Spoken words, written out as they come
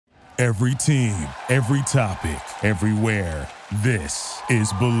Every team, every topic, everywhere. This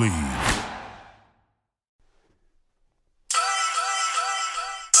is Believe.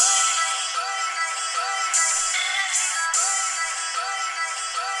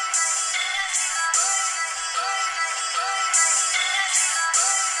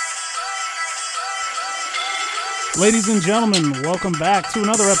 Ladies and gentlemen, welcome back to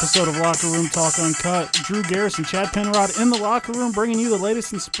another episode of Locker Room Talk Uncut. Drew Garrison, Chad Penrod in the locker room, bringing you the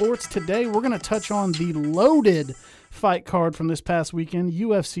latest in sports. Today, we're going to touch on the loaded fight card from this past weekend,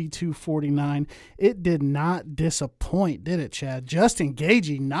 UFC 249. It did not disappoint, did it, Chad? Justin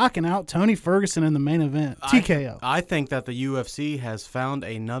Gaethje knocking out Tony Ferguson in the main event. TKO. I think that the UFC has found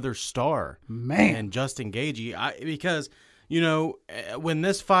another star. Man. And Justin Gaethje. Because, when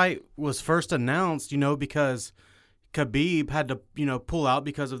this fight was first announced, because Khabib had to, pull out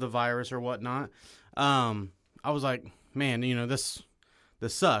because of the virus or whatnot. I was like, man, this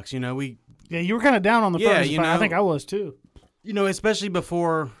sucks. Yeah, you were kind of down on the Ferguson fight. I think I was too. Especially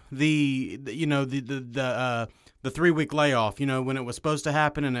before the 3-week layoff. When it was supposed to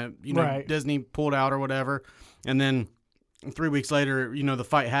happen and it, right. Disney pulled out or whatever, and then 3 weeks later, the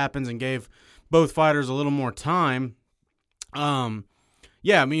fight happens and gave both fighters a little more time. I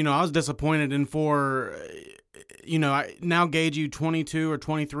was disappointed in for. Now Gaethje 22 or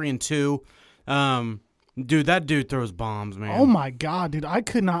 23-2. Dude, that dude throws bombs, man. Oh my God, dude. I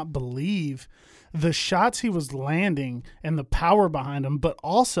could not believe the shots he was landing and the power behind him, but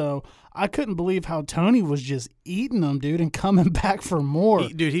also I couldn't believe how Tony was just eating them, dude, and coming back for more.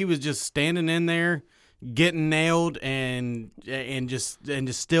 He was just standing in there, getting nailed and just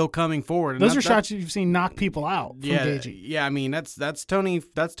still coming forward. And those are shots you've seen knock people out from Gaethje. Yeah, I mean that's Tony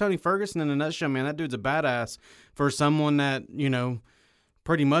Ferguson in a nutshell, man. That dude's a badass for someone that,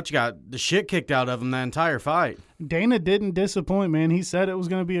 pretty much got the shit kicked out of him that entire fight. Dana didn't disappoint, man. He said it was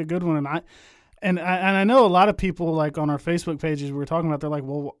going to be a good one, and I know a lot of people like on our Facebook pages we were talking about, they're like,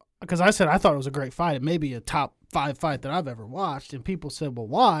 well, because I said I thought it was a great fight. It may be a top 5 fight that I've ever watched, and people said, well,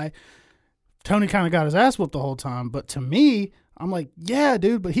 why? Tony kind of got his ass whooped the whole time, but to me, I'm like, yeah,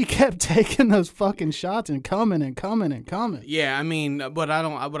 dude, but he kept taking those fucking shots and coming and coming and coming. Yeah, I mean, what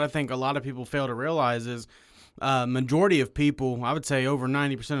I think a lot of people fail to realize is majority of people, I would say over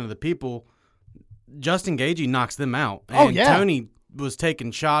 90% of the people, Justin Gaethje knocks them out. And Tony was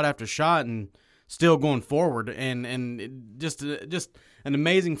taking shot after shot and still going forward, and just an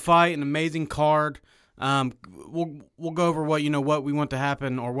amazing fight, an amazing card. We'll go over what we want to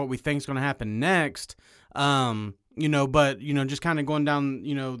happen or what we think is going to happen next. But just kind of going down,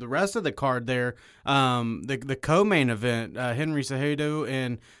 the rest of the card there. The co-main event, Henry Cejudo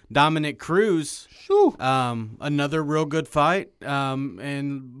and Dominic Cruz. Another real good fight.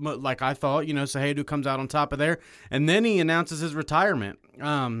 And like I thought, Cejudo comes out on top of there, and then he announces his retirement.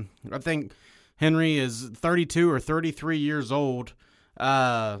 I think Henry is 32 or 33 years old.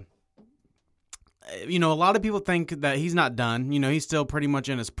 A lot of people think that he's not done. He's still pretty much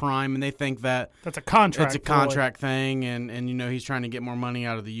in his prime, and they think that that's a contract. It's a contract thing, and he's trying to get more money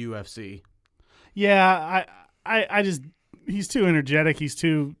out of the UFC. Yeah, I just he's too energetic. He's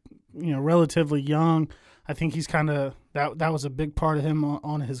too relatively young. I think he's kind of that was a big part of him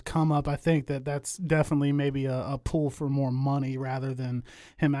on his come up. I think that's definitely maybe a pull for more money rather than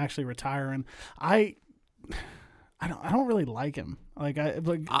him actually retiring. I don't really like him.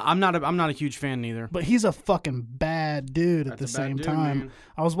 I'm not a huge fan either. But he's a fucking bad dude at the same time. Man.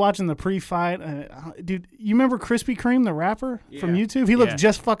 I was watching the pre-fight. Dude, you remember Krispy Kreme, the rapper from YouTube? He looked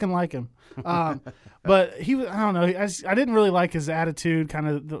just fucking like him. But he was, I don't know. I didn't really like his attitude, kind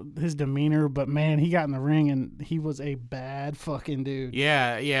of his demeanor. But man, he got in the ring and he was a bad fucking dude.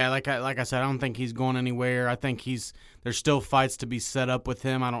 Yeah. Like I said, I don't think he's going anywhere. I think there's still fights to be set up with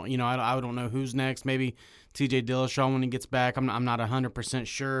him. I don't know who's next. Maybe TJ Dillashaw when he gets back. I'm not 100%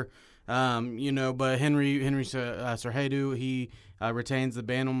 sure. But Henry Cejudo, he retains the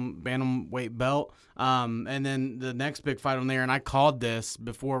bantamweight belt. And then the next big fight on there, and I called this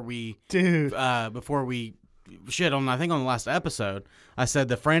before we shit on, I think on the last episode, I said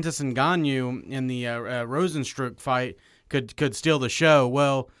the Francis Ngannou in the Rosenstruck fight could steal the show.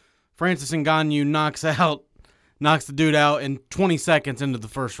 Well, Francis Ngannou knocks the dude out in 20 seconds into the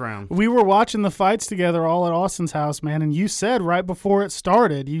first round. We were watching the fights together all at Austin's house, man, and you said right before it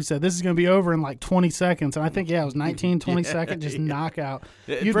started, you said this is going to be over in like 20 seconds. And I think, it was 19, 20 second just knockout.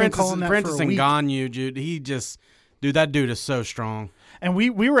 You've been calling that Francis for a week. Ngannou, dude, that dude is so strong. And we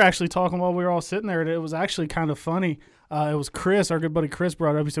were actually talking while we were all sitting there. And it was actually kind of funny. It was Chris, our good buddy Chris,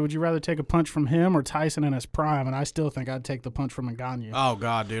 brought it up. He said, would you rather take a punch from him or Tyson in his prime? And I still think I'd take the punch from Ngannou. Oh,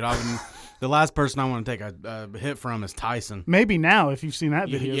 God, dude. The last person I want to take a hit from is Tyson. Maybe now, if you've seen that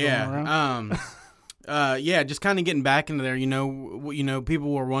video going around. Yeah, just kind of getting back into there.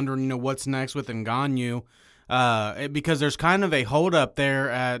 People were wondering, what's next with Ngannou. Because there's kind of a holdup there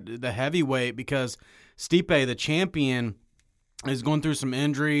at the heavyweight because Stipe, the champion, is going through some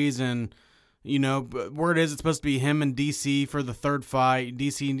injuries and – word is it's supposed to be him and DC for the third fight.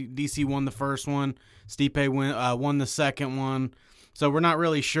 DC won the first one. Stipe won the second one. So we're not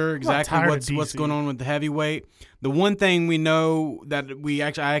really sure exactly what's going on with the heavyweight. The one thing we know that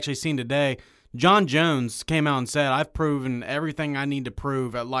I actually seen today, John Jones came out and said, I've proven everything I need to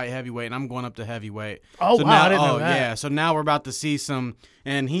prove at light heavyweight, and I'm going up to heavyweight. Oh, so wow, now, I didn't know that. Yeah, so now we're about to see some,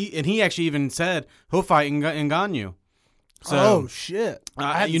 and he actually even said he'll fight Ngannou. So, shit!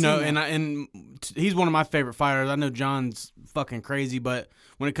 And he's one of my favorite fighters. I know John's fucking crazy, but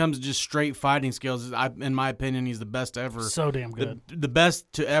when it comes to just straight fighting skills, in my opinion, he's the best ever. So damn good. The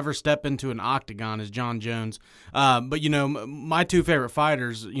best to ever step into an octagon is John Jones. But my two favorite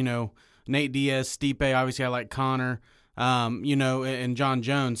fighters, Nate Diaz, Stipe. Obviously, I like Conor. And John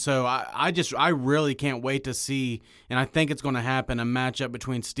Jones. So I really can't wait to see, and I think it's going to happen, a matchup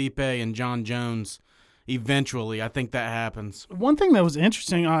between Stipe and John Jones. Eventually, I think that happens. One thing that was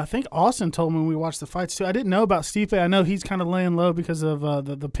interesting, I think Austin told me when we watched the fights too. I didn't know about Stipe. I know he's kind of laying low because of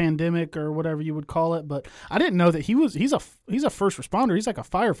the pandemic or whatever you would call it, but I didn't know that he's a first responder. He's like a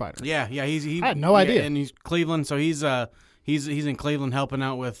firefighter. Yeah. I had no idea. And he's Cleveland, so he's in Cleveland helping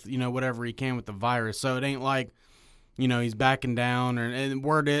out with whatever he can with the virus. So it ain't like he's backing down. And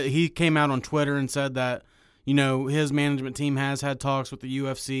word is, he came out on Twitter and said that his management team has had talks with the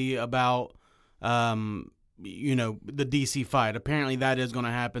UFC about. The DC fight. Apparently that is going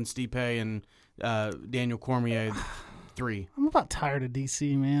to happen. Stipe and Daniel Cormier 3. I'm about tired of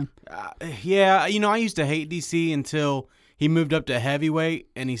DC, man. Yeah, I used to hate DC until he moved up to heavyweight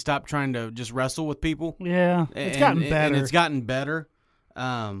and he stopped trying to just wrestle with people. Yeah, it's gotten better. And it's gotten better.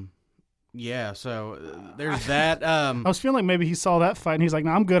 Yeah, so there's that. I was feeling like maybe he saw that fight and he's like,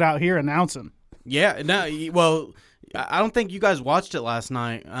 no, I'm good out here announcing. Yeah, no, well, I don't think you guys watched it last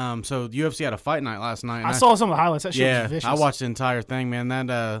night. So the UFC had a fight night last night. I saw some of the highlights. That shit was vicious. I watched the entire thing, man.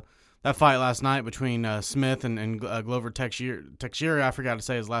 That fight last night between Smith and Glover Teixeira, I forgot to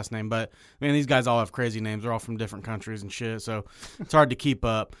say his last name, but man, these guys all have crazy names. They're all from different countries and shit, so it's hard to keep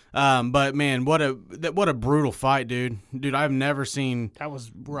up. But man, what a brutal fight, dude. Dude, I've never seen. That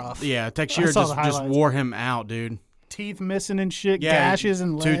was rough. Yeah, Teixeira just wore him out, dude. Teeth missing and shit, gashes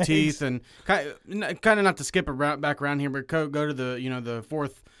and legs. 2 teeth, and kind of not to skip back around here, but go to the the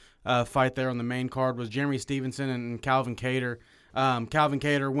fourth fight there on the main card was Jeremy Stevenson and Calvin Kattar. Calvin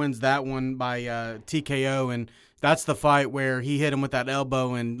Kattar wins that one by TKO, and that's the fight where he hit him with that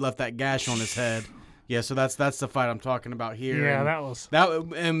elbow and left that gash on his head. Yeah, so that's the fight I'm talking about here. Yeah,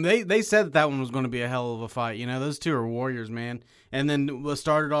 and and they said that one was going to be a hell of a fight. Those two are warriors, man. And then we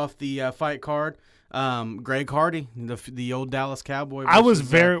started off the fight card. Greg Hardy, the old Dallas Cowboy. I was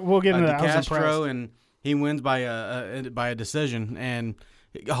we'll get into that. I was impressed. And he wins by a decision. And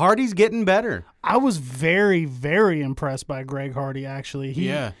Hardy's getting better. I was very, very impressed by Greg Hardy. Actually,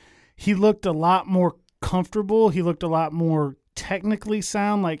 he looked a lot more comfortable. He looked a lot more technically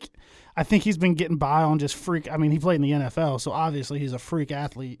sound. Like, I think he's been getting by on just freak. I mean, he played in the NFL, so obviously he's a freak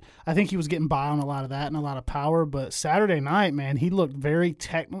athlete. I think he was getting by on a lot of that and a lot of power. But Saturday night, man, he looked very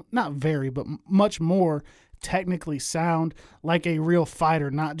not very, but much more technically sound, like a real fighter,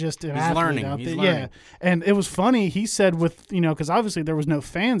 not just an athlete out there. Yeah, and it was funny. He said because obviously there was no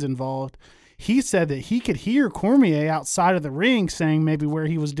fans involved. He said that he could hear Cormier outside of the ring saying maybe where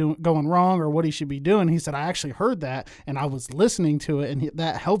he was going wrong or what he should be doing. He said, I actually heard that, and I was listening to it, and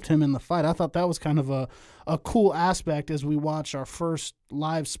that helped him in the fight. I thought that was kind of a cool aspect as we watched our first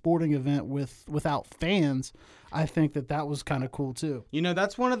live sporting event without fans. I think that was kind of cool, too.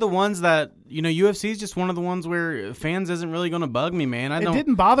 That's one of the ones that, UFC is just one of the ones where fans isn't really going to bug me, man. It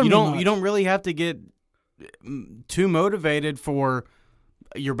didn't bother me much. You don't really have to get too motivated for –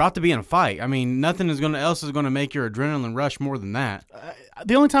 you're about to be in a fight. I mean, nothing else is going to make your adrenaline rush more than that.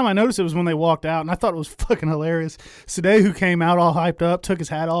 The only time I noticed it was when they walked out, and I thought it was fucking hilarious. Sade, who came out all hyped up, took his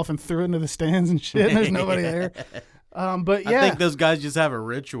hat off and threw it into the stands and shit, and there's nobody there. But yeah. I think those guys just have a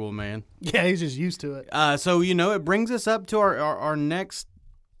ritual, man. Yeah, he's just used to it. So, it brings us up to our next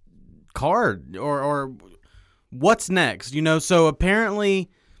card, or what's next. So apparently,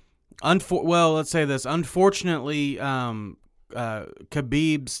 let's say this. Unfortunately,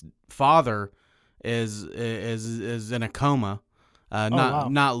 Khabib's father is in a coma.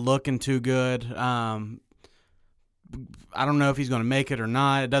 not looking too good. I don't know if he's going to make it or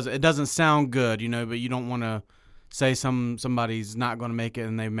not. It doesn't sound good, but you don't want to say somebody's not going to make it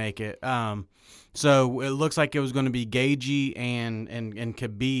and they make it. So it looks like it was going to be Gaethje and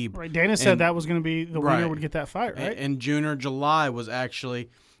Khabib. Right, Dana said that was going to be the winner would get that fight, right? And June or July was actually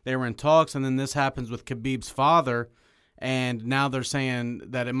they were in talks, and then this happens with Khabib's father, and now they're saying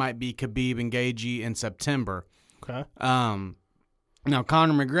that it might be Khabib and Gaethje in September. Okay. Now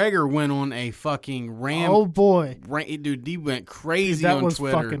Conor McGregor went on a fucking ram. Oh boy, dude, he went crazy on Twitter. That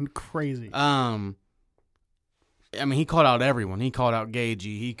was fucking crazy. I mean, he called out everyone. He called out Gaethje.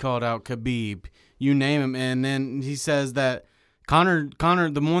 He called out Khabib. You name him. And then he says that Conor,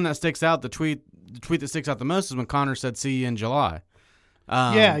 the one that sticks out, the tweet that sticks out the most is when Conor said, "See you in July."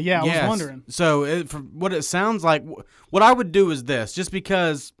 I was wondering. So for what it sounds like, what I would do is this, just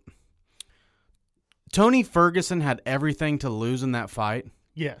because Tony Ferguson had everything to lose in that fight.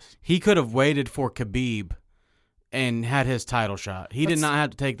 Yes. He could have waited for Khabib and had his title shot. He did not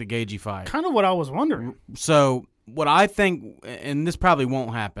have to take the Gaethje fight. Kind of what I was wondering. So what I think, and this probably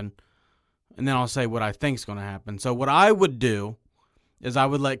won't happen, and then I'll say what I think is going to happen. So what I would do is I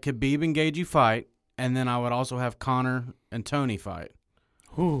would let Khabib and Gaethje fight, and then I would also have Conor and Tony fight.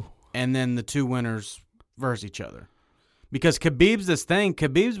 Ooh. And then the two winners versus each other. Because Khabib's this thing.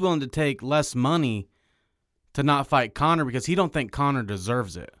 Khabib's willing to take less money to not fight Conor because he don't think Conor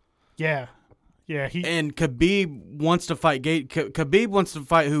deserves it. Yeah. Yeah, and Khabib wants to fight Khabib wants to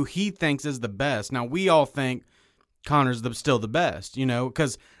fight who he thinks is the best. Now, we all think Conor's still the best,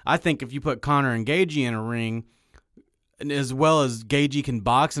 because I think if you put Conor and Gaethje in a ring, and as well as Gaethje can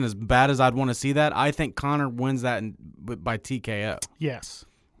box, and as bad as I'd want to see that, I think Conor wins that by TKO. Yes.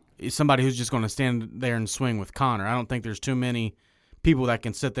 Somebody who's just going to stand there and swing with Conor. I don't think there's too many people that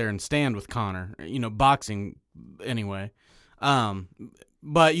can sit there and stand with Conor, boxing anyway.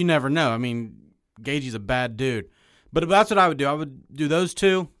 But you never know. I mean, Gaethje's a bad dude. But that's what I would do. I would do those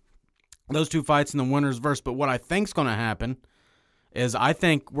two fights in the winners verse. But what I think's going to happen is I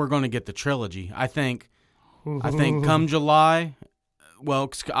think we're going to get the trilogy. I think come July,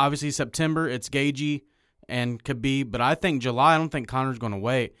 well, obviously September, it's Gaethje and Khabib. But I think July, I don't think Conor's going to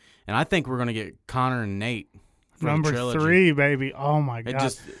wait. And I think we're going to get Conor and Nate for Number the trilogy. 3, baby. Oh, my God. It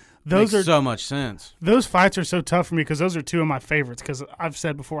just makes so much sense. Those fights are so tough for me because those are two of my favorites. Because I've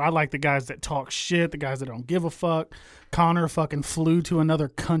said before, I like the guys that talk shit, the guys that don't give a fuck. Conor fucking flew to another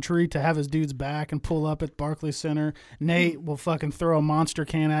country to have his dudes back and pull up at Barclays Center. Nate will fucking throw a monster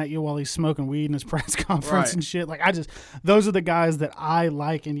can at you while he's smoking weed in his press conference and shit. Like, those are the guys that I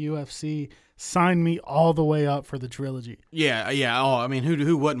like in UFC. Sign me all the way up for the trilogy. Yeah. Oh, I mean,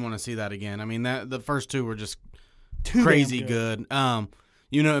 who wouldn't want to see that again? I mean, the first two were just too crazy good.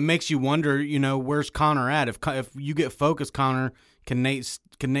 It makes you wonder, where's Conor at? If you get focused, Conor, can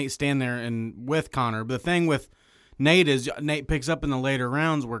Nate stand there and with Conor? But the thing with Nate is Nate picks up in the later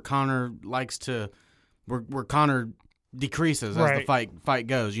rounds where Conor where Conor decreases as the fight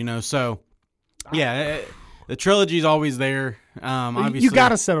goes, So, yeah, the trilogy's always there. Obviously, you got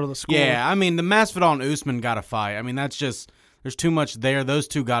to settle the score. Yeah, I mean, the Masvidal and Usman got to fight. I mean, that's just there's too much there. Those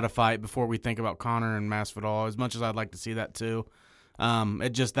two got to fight before we think about Conor and Masvidal. As much as I'd like to see that too.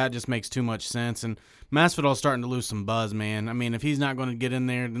 That just makes too much sense, and Masvidal's starting to lose some buzz, man. I mean, if he's not going to get in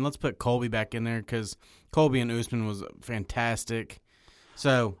there, then let's put Colby back in there because Colby and Usman was fantastic.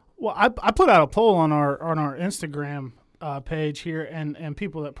 So, well, I put out a poll on our Instagram page here, and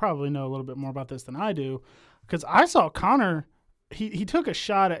people that probably know a little bit more about this than I do, because I saw Conor. He took a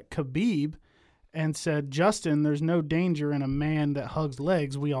shot at Khabib and said, "Justin, there's no danger in a man that hugs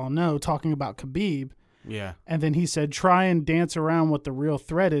legs." We all know, talking about Khabib. Yeah. And then he said, try and dance around what the real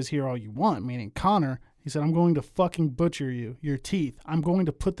threat is here all you want, meaning Conor. He said, I'm going to fucking butcher you, your teeth. I'm going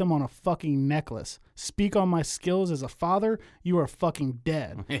to put them on a fucking necklace. Speak on my skills as a father, you are fucking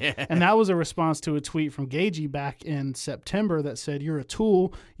dead. Yeah. And that was a response to a tweet from Gaethje back in September that said, you're a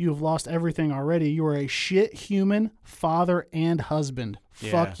tool. You have lost everything already. You are a shit human, father, and husband. Yeah.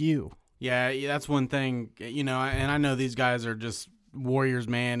 Fuck you. Yeah, that's one thing, and I know these guys are just warriors,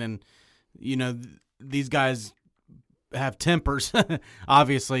 man, and, these guys have tempers,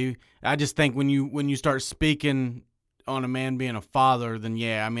 obviously. I just think when you start speaking on a man being a father, then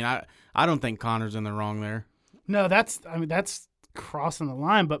yeah, I mean, I don't think Conor's in the wrong there. No, that's crossing the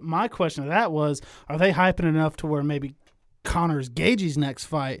line. But my question to that was, are they hyping enough to where maybe Conor's Gaethje's next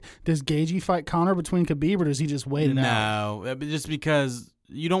fight? Does Gaethje fight Conor between Khabib, or does he just wait it out? No, just because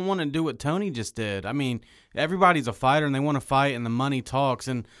you don't want to do what Tony just did. I mean, everybody's a fighter and they want to fight, and the money talks.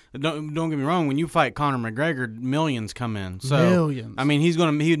 And don't get me wrong, when you fight Conor McGregor, millions come in. So, millions. I mean, he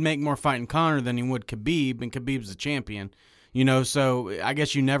would make more fighting Conor than he would Khabib, and Khabib's the champion. So I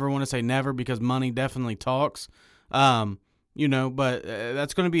guess you never want to say never because money definitely talks. But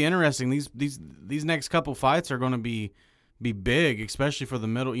that's going to be interesting. These next couple fights are going to be big, especially for the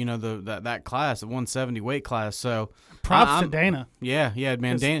middle, that class, the 170 weight class. So props to Dana. Yeah,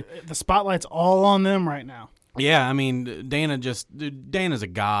 man. Dana, the spotlight's all on them right now. Yeah, I mean, Dana's a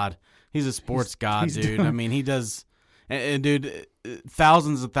god. He's a sports god, dude. I mean, he does, and dude,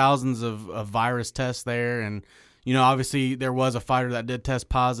 thousands of virus tests there, and obviously there was a fighter that did test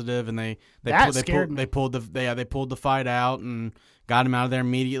positive, and they pulled the fight out and got him out of there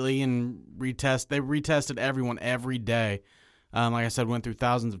immediately and They retested everyone every day. Like I said, went through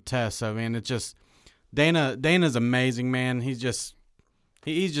thousands of tests. So I mean, it's just Dana's amazing, man. He's just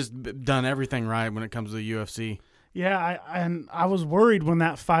done everything right when it comes to the UFC. Yeah, I was worried when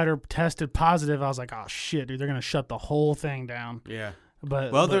that fighter tested positive. I was like, oh shit, dude, they're gonna shut the whole thing down. Yeah,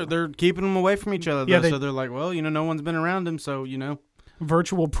 but they're keeping them away from each other. Though, so they're like, well, no one's been around him, so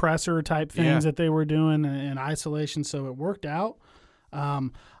virtual presser type things that they were doing in isolation. So it worked out.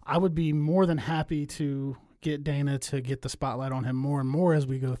 I would be more than happy to get Dana to get the spotlight on him more and more as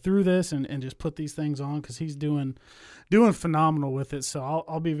we go through this and just put these things on because he's doing phenomenal with it. So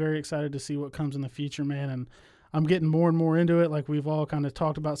I'll be very excited to see what comes in the future, man. And I'm getting more and more into it, like we've all kind of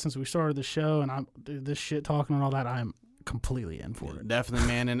talked about since we started the show. And this shit talking and all that, I'm completely in for it. Definitely,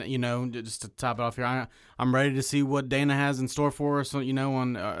 man. And just to top it off here, I'm ready to see what Dana has in store for us.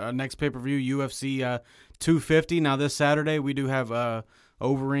 On our next pay-per-view, UFC 250. Now this Saturday we do have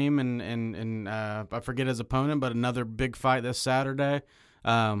Overeem and I forget his opponent, but another big fight this Saturday.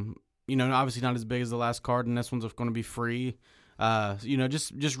 Obviously not as big as the last card, and this one's going to be free.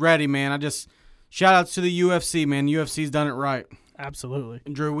 Just ready, man. Shout outs to the UFC, man. UFC's done it right. Absolutely.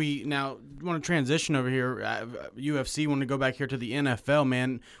 Drew, we now want to transition over here. UFC, want to go back here to the NFL,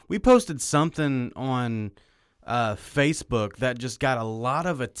 man. We posted something on Facebook that just got a lot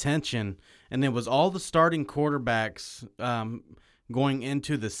of attention, and it was all the starting quarterbacks going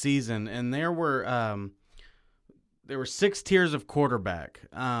into the season, and there were 6 tiers of quarterback.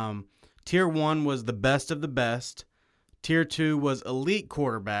 Tier 1 was the best of the best. Tier 2 was elite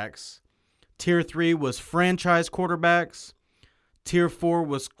quarterbacks. Tier 3 was franchise quarterbacks. Tier 4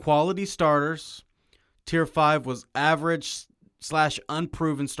 was quality starters. Tier 5 was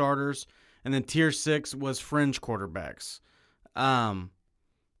average/unproven starters. And then Tier 6 was fringe quarterbacks. Kind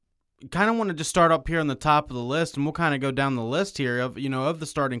of want to just start up here on the top of the list, and we'll kind of go down the list here of the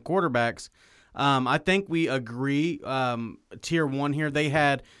starting quarterbacks. I think we agree. Tier 1 here, they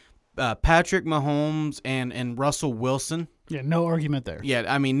had Patrick Mahomes and Russell Wilson. Yeah, no argument there. Yeah,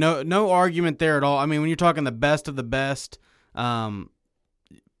 I mean, no argument there at all. I mean, when you're talking the best of the best, those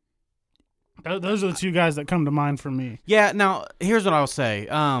are the two guys that come to mind for me. Yeah. Now, here's what I'll say.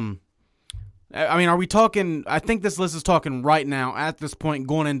 I mean, are we talking? I think this list is talking right now at this point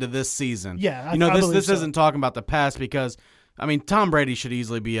going into this season. Yeah, this isn't talking about the past because, I mean, Tom Brady should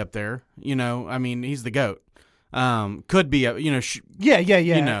easily be up there. I mean, he's the GOAT. Could be a,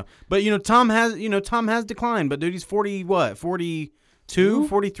 yeah. But Tom has declined. But dude, he's 42,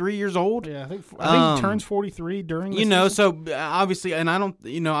 43 years old. Yeah, I think he turns 43 during. This so obviously, and I don't,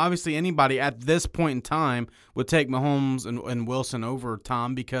 obviously anybody at this point in time would take Mahomes and Wilson over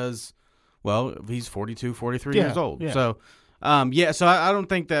Tom because, well, he's 42, 43 years old. Yeah. So, so I don't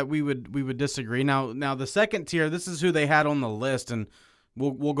think that we would disagree. Now the second tier, this is who they had on the list, and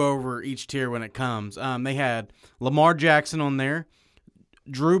we'll go over each tier when it comes. They had Lamar Jackson on there,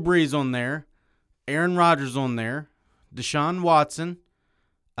 Drew Brees on there, Aaron Rodgers on there, Deshaun Watson,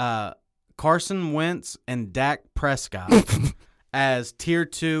 Carson Wentz, and Dak Prescott as tier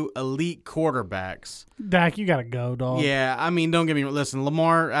 2 elite quarterbacks. Dak, you gotta go, dog. Yeah, I mean, don't get me wrong. Listen,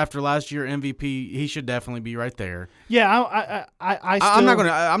 Lamar after last year MVP, he should definitely be right there. Yeah, I'm not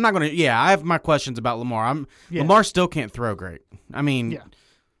gonna. Yeah, I have my questions about Lamar. Lamar still can't throw great. I mean,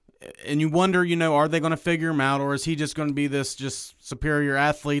 and you wonder, are they going to figure him out, or is he just going to be this just superior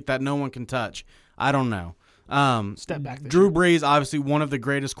athlete that no one can touch? I don't know. Step back. Drew Brees, obviously one of the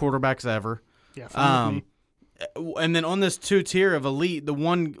greatest quarterbacks ever. Yeah. And then on this 2 tier of elite, the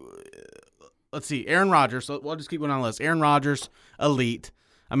one, let's see, Aaron Rodgers. So we'll just keep going on the list. Aaron Rodgers, elite.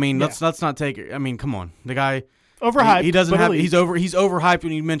 I mean, let's not take it. I mean, come on, the guy overhyped. He doesn't have. Elite. He's overhyped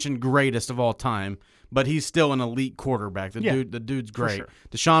when you mentioned greatest of all time. But he's still an elite quarterback. The dude's great. Sure.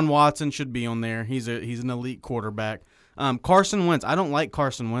 Deshaun Watson should be on there. He's an elite quarterback. Carson Wentz. I don't like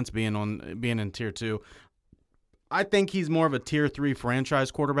Carson Wentz being in tier 2. I think he's more of a tier 3 franchise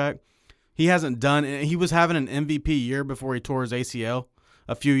quarterback. He hasn't done. He was having an MVP year before he tore his ACL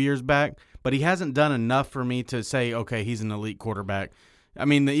a few years back, but he hasn't done enough for me to say, okay, he's an elite quarterback. I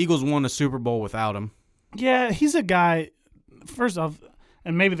mean, the Eagles won a Super Bowl without him. Yeah, he's a guy. first off,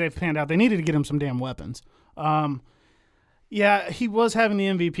 and maybe they've panned out, they needed to get him some damn weapons. Yeah, he was having the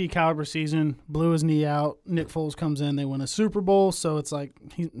MVP caliber season, blew his knee out. Nick Foles comes in, they win a Super Bowl, so it's like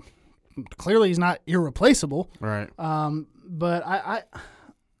he's not irreplaceable. Right. But I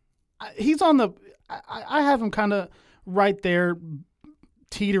he's on the I have him kind of right there,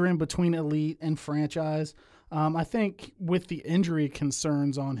 teetering between elite and franchise. I think with the injury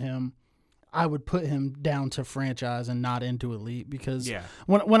concerns on him, I would put him down to franchise and not into elite because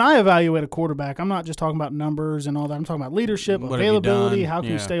when I evaluate a quarterback, I'm not just talking about numbers and all that. I'm talking about leadership, what availability, how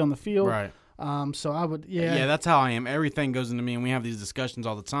can you stay on the field. Right. So I would, Yeah, that's how I am. Everything goes into me, and we have these discussions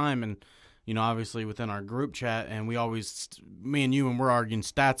all the time. And, obviously within our group chat, and me and you, when we're arguing,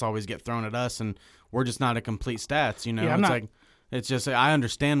 stats always get thrown at us, and we're just not a complete stats, it's just, I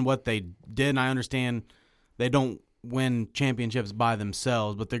understand what they did, and I understand they don't win championships by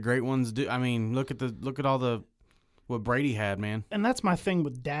themselves, but the great ones do. I mean, look at all what Brady had, man. And that's my thing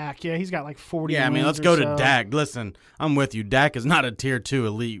with Dak. Yeah, he's got like 40 Yeah, I mean, let's go to Dak. Listen, I'm with you. Dak is not a tier 2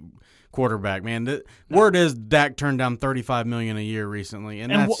 elite quarterback, man. The word is Dak turned down $35 million a year recently,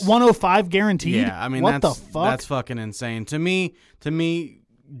 and that's 105 guaranteed. Yeah, I mean, what the fuck? That's fucking insane. To me,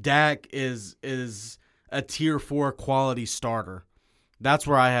 Dak is a tier 4 quality starter. That's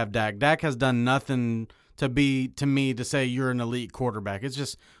where I have Dak. Dak has done nothing to say you're an elite quarterback. It's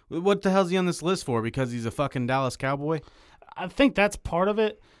just, what the hell's he on this list for? Because he's a fucking Dallas Cowboy? I think that's part of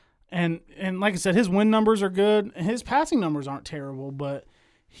it. And like I said, his win numbers are good. His passing numbers aren't terrible, but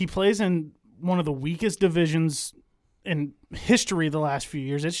he plays in one of the weakest divisions in history the last few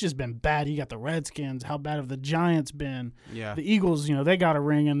years. It's just been bad. You got the Redskins. How bad have the Giants been? Yeah. The Eagles, they got a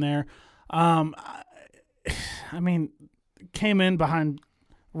ring in there. I mean, came in behind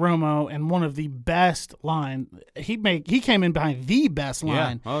Romo and one of the best line. He came in behind the best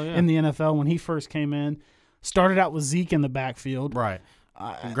line in the NFL when he first came in. Started out with Zeke in the backfield. Right.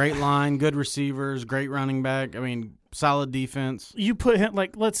 Great line, good receivers, great running back. I mean, solid defense. You put him,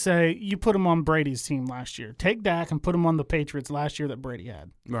 let's say you put him on Brady's team last year. Take Dak and put him on the Patriots last year that Brady had.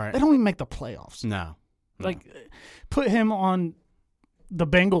 Right. They don't even make the playoffs. No. Put him on the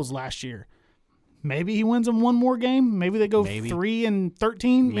Bengals last year. Maybe he wins them one more game. Maybe they go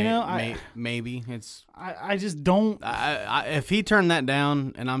 3-13. Maybe it's. I just don't. If he turned that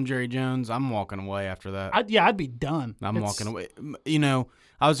down, and I'm Jerry Jones, I'm walking away after that. I'd be done. I'm walking away.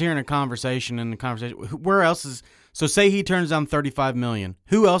 I was hearing a conversation. Where else is? So say he turns down $35 million.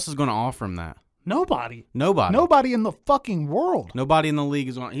 Who else is going to offer him that? Nobody in the fucking world. Nobody in the league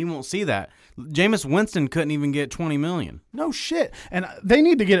is going. He won't see that. Jameis Winston couldn't even get $20 million. No shit. And they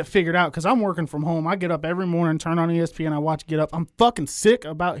need to get it figured out because I'm working from home. I get up every morning, turn on ESPN, I watch Get Up. I'm fucking sick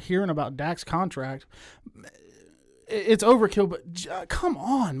about hearing about Dak's contract. It's overkill, but come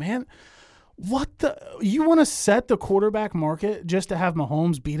on, man. You want to set the quarterback market just to have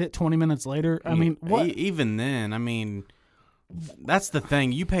Mahomes beat it 20 minutes later? I mean, what? Even then, I mean. That's the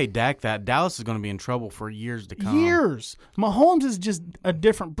thing. You pay Dak that, Dallas is going to be in trouble for years to come. Years. Mahomes is just a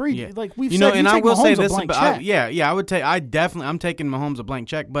different breed. Yeah. Like we've said, and I will say this about I would take. I'm taking Mahomes a blank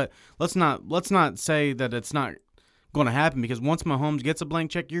check, but let's not say that it's not going to happen because once Mahomes gets a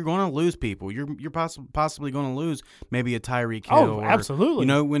blank check, you're going to lose people. You're possibly going to lose maybe a Tyreek Hill. Oh,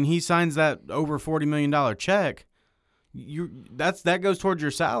 absolutely. When he signs that over $40 million check. That goes towards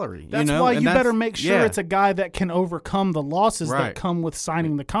your salary. That's why you better make sure it's a guy that can overcome the losses that come with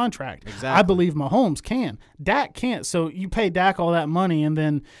signing the contract. Exactly. I believe Mahomes can. Dak can't. So you pay Dak all that money, and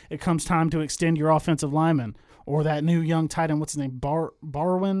then it comes time to extend your offensive lineman or that new young tight end. What's his name?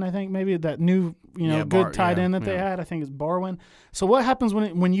 Barwin, I think maybe that new good tight end that they had. I think it's Barwin. So what happens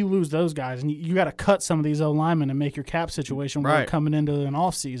when you lose those guys and you got to cut some of these O linemen and make your cap situation work coming into an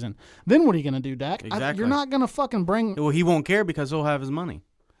off season? Then what are you going to do, Dak? Exactly. You're not going to fucking bring. Well, he won't care because he'll have his money.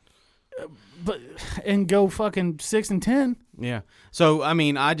 And go fucking 6-10. Yeah. So I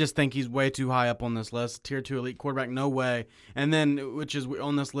mean, I just think he's way too high up on this list. Tier 2 elite quarterback, no way. And then, which is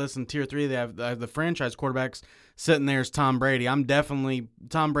on this list in Tier 3, they have the franchise quarterbacks sitting there is Tom Brady.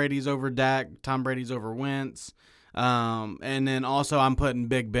 Tom Brady's over Dak. Tom Brady's over Wentz. And then also I'm putting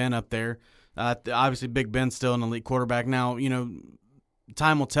Big Ben up there. Obviously, Big Ben's still an elite quarterback. Now,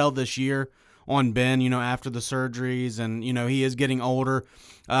 time will tell this year on Ben, after the surgeries, and he is getting older.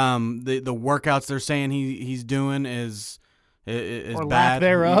 The workouts they're saying he's doing is or bad. Lack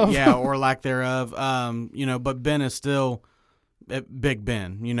thereof. Yeah, or lack thereof. But Ben is still Big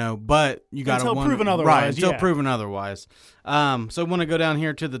Ben. But you got to until proven otherwise. Right, until proven otherwise. So I want to go down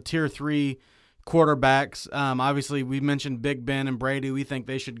here to the Tier 3 quarterbacks. Obviously, we mentioned Big Ben and Brady. We think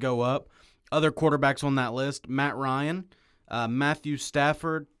they should go up. Other quarterbacks on that list: Matt Ryan, Matthew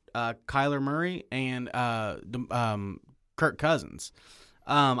Stafford, Kyler Murray, and Kirk Cousins.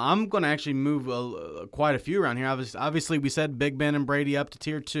 I'm going to actually move quite a few around here. Obviously, we said Big Ben and Brady up to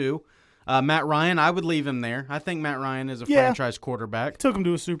tier 2. Matt Ryan, I would leave him there. I think Matt Ryan is a franchise quarterback. Took him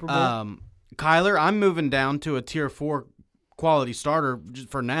to a Super Bowl. Kyler, I'm moving down to a tier 4 quality starter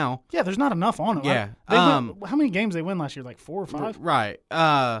just for now. Yeah, there's not enough on him. Yeah. How many games they win last year? Like 4 or 5? Right.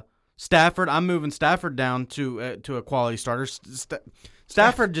 Stafford, I'm moving Stafford down to a quality starter.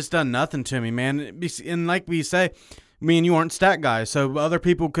 Stafford just done nothing to me, man. And like we say, me and you aren't stat guys, so other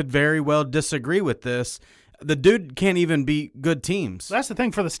people could very well disagree with this. The dude can't even beat good teams. That's the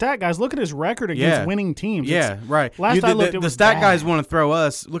thing for the stat guys. Look at his record against winning teams. Yeah, right. Last I looked, it was the stat bad. guys want to throw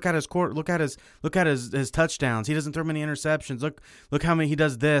us. Look at his court. Look at his touchdowns. He doesn't throw many interceptions. Look how many he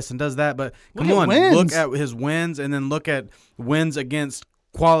does this and does that. But come on, look at his wins and then look at wins against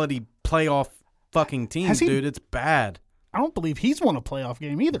quality playoff fucking teams, dude. It's bad. I don't believe he's won a playoff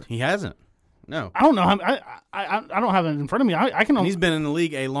game either. He hasn't. No. I don't know. I don't have it in front of me. I can. And he's been in the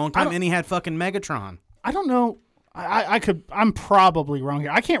league a long time, and he had fucking Megatron. I don't know. I'm probably wrong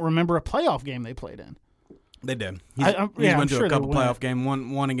here. I can't remember a playoff game they played in. They did. He went to a couple playoff games.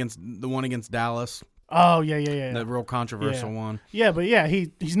 One against Dallas. Oh yeah. That real controversial one. Yeah, but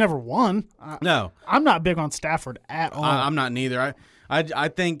he's never won. No, I'm not big on Stafford at all. I'm not neither. I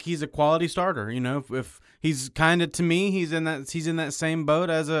think he's a quality starter. You know, if he's kind of, to me, he's in that same boat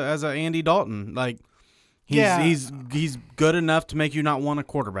as a Andy Dalton. Like he's good enough to make you not want a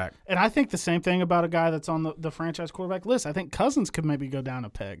quarterback. And I think the same thing about a guy that's on the franchise quarterback list. I think Cousins could maybe go down a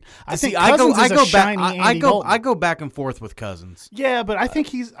peg. I go back and forth with Cousins. Yeah, but I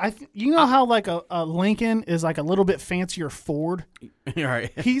think you know how like a Lincoln is like a little bit fancier Ford.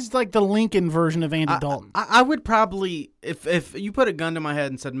 Right. He's like the Lincoln version of Andy Dalton. I would probably, if you put a gun to my head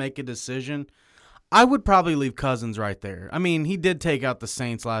and said make a decision, I would probably leave Cousins right there. I mean, he did take out the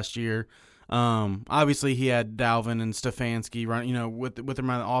Saints last year. Obviously he had Dalvin and Stefanski run, with him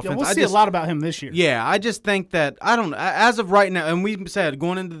on the offense. Yeah, we'll see a lot about him this year. Yeah, I just think that as of right now, and we said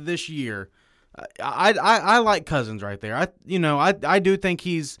going into this year, I like Cousins right there. I do think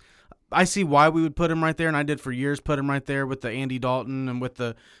I see why we would put him right there, and I did for years put him right there with the Andy Dalton and with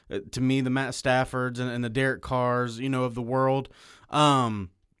the Matt Staffords and the Derek Carrs, of the world.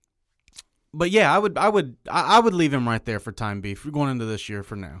 But yeah, I would leave him right there for time being going into this year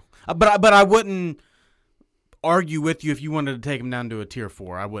for now. But I wouldn't argue with you if you wanted to take him down to a tier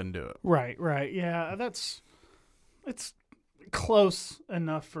 4. I wouldn't do it. Right. Yeah, it's close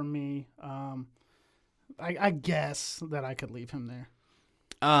enough for me. I guess that I could leave him there.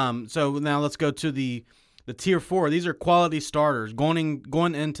 So now let's go to the tier 4. These are quality starters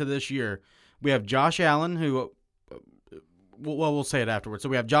going into this year. We have Josh Allen, who we'll say it afterwards. So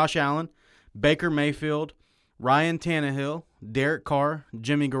we have Josh Allen, Baker Mayfield, Ryan Tannehill, Derek Carr,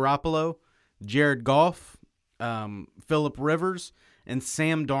 Jimmy Garoppolo, Jared Goff, Phillip Rivers, and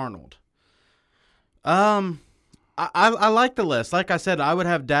Sam Darnold. I like the list. Like I said, I would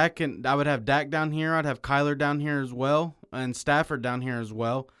have Dak down here. I'd have Kyler down here as well, and Stafford down here as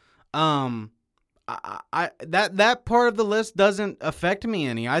well. That part of the list doesn't affect me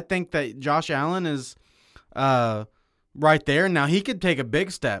any. I think that Josh Allen is right there. Now, he could take a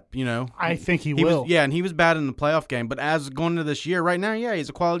big step, I think he will. And he was bad in the playoff game. But as going into this year, right now, he's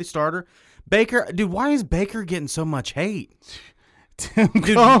a quality starter. Baker, dude, why is Baker getting so much hate? Tim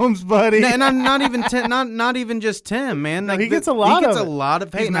Combs, buddy. And I'm not even not even just Tim, man. Like, he gets a lot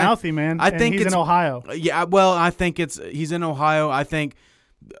of hate. He's mouthy, man. I think he's in Ohio. Yeah, well, I think he's in Ohio. I think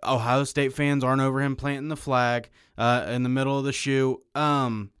Ohio State fans aren't over him planting the flag in the middle of the shoe.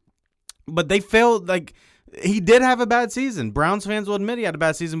 But they failed. Like, he did have a bad season. Browns fans will admit he had a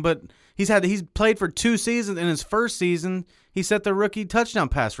bad season, but he's played for 2 seasons. In his first season, he set the rookie touchdown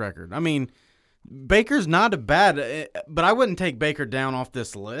pass record. I mean, Baker's not a bad, but I wouldn't take Baker down off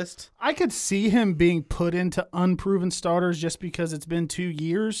this list. I could see him being put into unproven starters just because it's been 2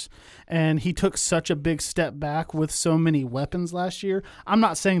 years and he took such a big step back with so many weapons last year. I'm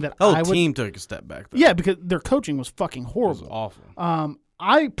not saying that team took a step back, though. Yeah, because their coaching was fucking horrible. It was awful.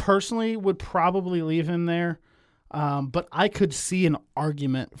 I personally would probably leave him there, but I could see an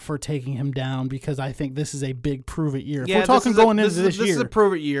argument for taking him down because I think this is a big prove-it year. If we're talking going into this year. This is a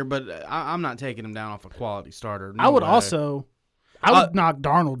prove-it year, but I'm not taking him down off a quality starter. I would knock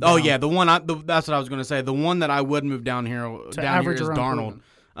Darnold down. Oh, yeah, that's what I was going to say. The one that I would move down here is Darnold.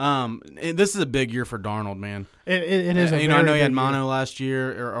 This is a big year for Darnold, man. It is. I know he had mono last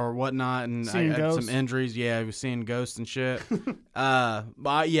year or whatnot, and I had some injuries. Yeah, he was seeing ghosts and shit.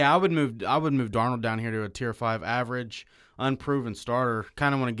 But yeah, I would move Darnold down here to a tier 5 average, unproven starter.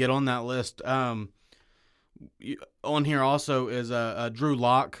 Kind of want to get on that list. On here also is Drew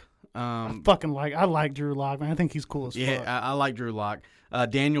Lock. I like Drew Lock, man. I think he's cool as fuck. Yeah, I like Drew Lock.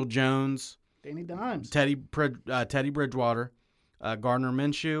 Daniel Jones. Danny Dimes. Teddy Bridgewater. Gardner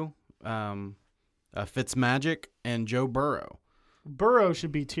Minshew. Fitzmagic, and Joe Burrow. Burrow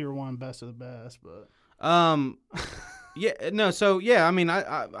should be tier 1 best of the best, but yeah, no, so yeah, I mean,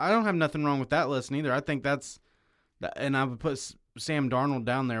 I don't have nothing wrong with that list either. I think and I would put Sam Darnold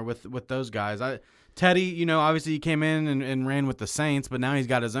down there with those guys. Teddy, obviously he came in and ran with the Saints, but now he's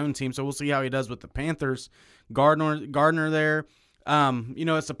got his own team, so we'll see how he does with the Panthers. Gardner there.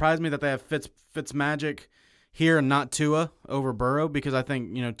 It surprised me that they have Fitzmagic here and not Tua over Burrow, because I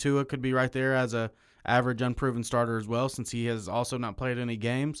think, Tua could be right there as a average unproven starter as well, since he has also not played any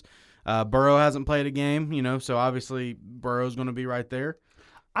games. Burrow hasn't played a game, so obviously Burrow's going to be right there.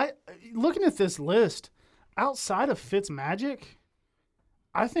 Looking at this list, outside of Fitzmagic,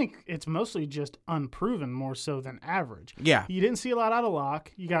 I think it's mostly just unproven more so than average. Yeah. You didn't see a lot out of Locke.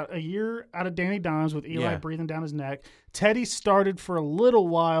 You got a year out of Danny Dimes with Eli breathing down his neck. Teddy started for a little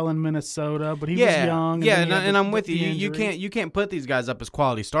while in Minnesota, but he was young. And I'm with you. You can't put these guys up as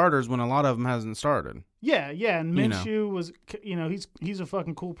quality starters when a lot of them hasn't started. Yeah, and Minshew was, he's a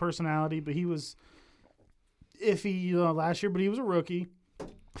fucking cool personality, but he was iffy last year, but he was a rookie.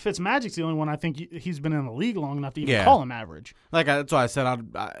 Fitzmagic's the only one I think he's been in the league long enough to even call him average. That's why I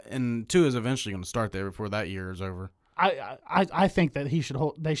said and Tua is eventually going to start there before that year is over. I think that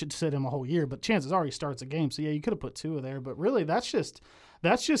they should sit him a whole year, but chances are he starts a game. So yeah, you could have put Tua there, but really that's just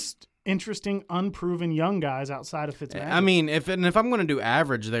interesting, unproven young guys outside of Fitzmagic. I mean, if I'm going to do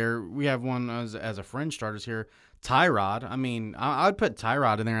average there, we have one as a fringe starters here, Tyrod. I mean, I'd put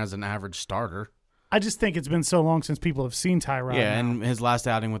Tyrod in there as an average starter. I just think it's been so long since people have seen Tyrod. Yeah, and his last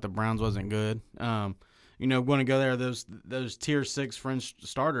outing with the Browns wasn't good. Going to go there, those tier 6 fringe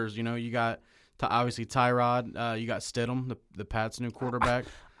starters. You got obviously Tyrod. You got Stidham, the Pats' new quarterback.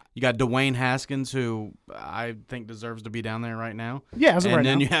 You got Dwayne Haskins, who I think deserves to be down there right now. Yeah, and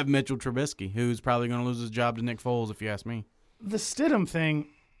then you have Mitchell Trubisky, who's probably going to lose his job to Nick Foles, if you ask me. The Stidham thing,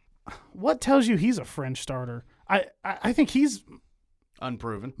 what tells you he's a fringe starter? I think he's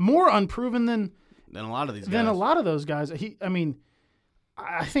unproven, more unproven than a lot of these guys. Than a lot of those guys.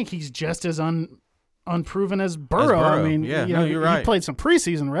 I think he's just as unproven as Burrow. I mean, you're right. He played some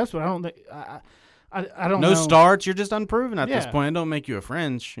preseason reps, but I don't think I don't know. No starts. You're just unproven at this point. It don't make you a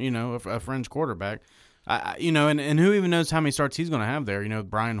fringe. A fringe quarterback. And who even knows how many starts he's going to have there?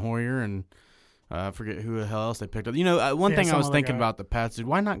 Brian Hoyer and I forget who the hell else they picked up. One thing I was thinking about the Pats, dude,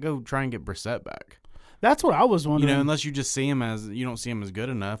 why not go try and get Brissett back? That's what I was wondering. Unless you just see him you don't see him as good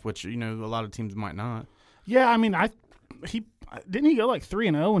enough, which a lot of teams might not. Yeah, I mean, he didn't he go like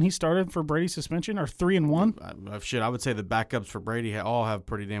 3-0 when he started for Brady's suspension, or 3-1? I would say the backups for Brady all have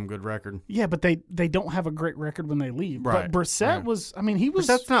pretty damn good record. Yeah, but they don't have a great record when they leave. Right. But Brissett was. I mean, he was.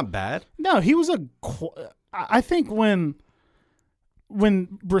 Brissett's not bad. No, he was I think when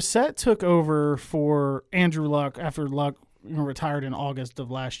Brissett took over for Andrew Luck after Luck retired in August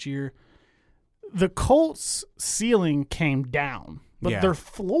of last year, the Colts' ceiling came down, but their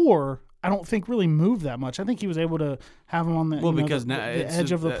floor, I don't think, really moved that much. I think he was able to have him on the the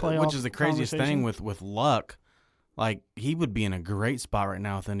edge of the playoff, which is the craziest thing with Luck. Like, he would be in a great spot right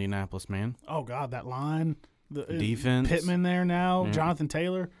now with Indianapolis, man. Oh God, that line, the defense, Pittman there now, Jonathan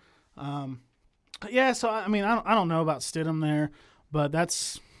Taylor. So I mean, I don't know about Stidham there, but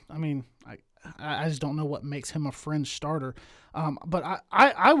that's, I mean, I just don't know what makes him a fringe starter. But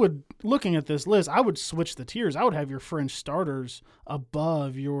I would, looking at this list, I would switch the tiers. I would have your fringe starters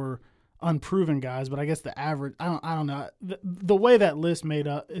above your unproven guys. But I guess the average, I don't know. The way that list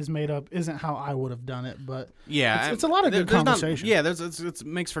is made up isn't how I would have done it. But it's a lot of good conversation. It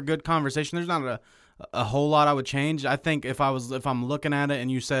makes for good conversation. There's not a whole lot I would change. I think if I'm looking at it and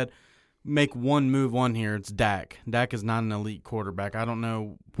you said make one move on here, it's Dak. Dak is not an elite quarterback. I don't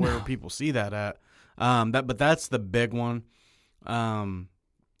know where people see that at. But that's the big one. But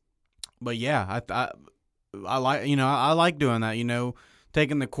yeah, I like doing that.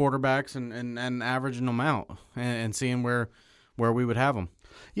 Taking the quarterbacks and averaging them out and seeing where we would have them.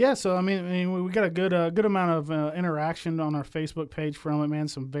 Yeah, so I mean, we got a good amount of interaction on our Facebook page from it, man.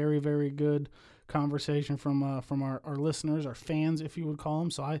 Some very, very good conversation from our listeners, our fans, if you would call them.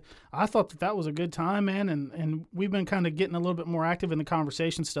 So I thought that was a good time, man, and we've been kind of getting a little bit more active in the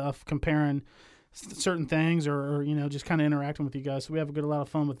conversation stuff, comparing certain things or just kind of interacting with you guys. So we have a lot of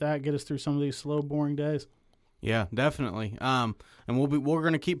fun with that, get us through some of these slow, boring days. Yeah, definitely. And we're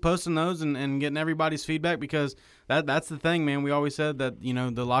going to keep posting those and getting everybody's feedback, because that's the thing, man. We always said that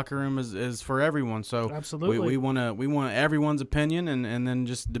the locker room is for everyone. So absolutely, we want everyone's opinion and then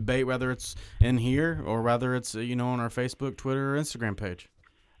just debate whether it's in here or whether it's on our Facebook, Twitter, or Instagram page.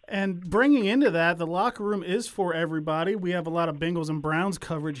 And bringing into that, the locker room is for everybody. We have a lot of Bengals and Browns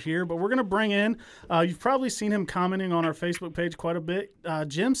coverage here, but we're going to bring in, you've probably seen him commenting on our Facebook page quite a bit,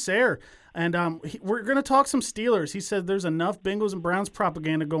 Jim Sayre. And we're going to talk some Steelers. He said there's enough Bengals and Browns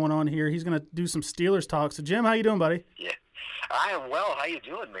propaganda going on here. He's going to do some Steelers talk. So, Jim, how you doing, buddy? Yeah, I am well. How you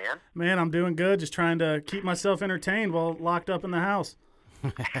doing, man? Man, I'm doing good. Just trying to keep myself entertained while locked up in the house.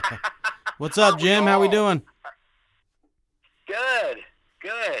 What's up, Jim? How we doing? Good.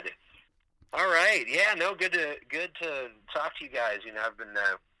 All right. Yeah, no, good to talk to you guys. You know, I've been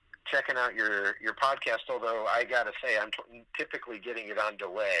checking out your podcast, although I got to say I'm typically getting it on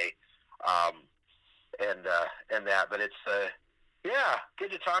delay. And that, but it's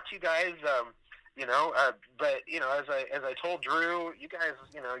good to talk to you guys. But you know, as I told Drew, you guys,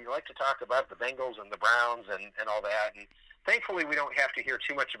 you know, you like to talk about the Bengals and the Browns and all that, and thankfully we don't have to hear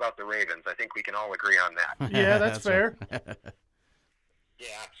too much about the Ravens. I think we can all agree on that. Yeah, that's fair.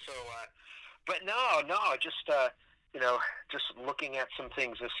 Yeah. So, but no, just just looking at some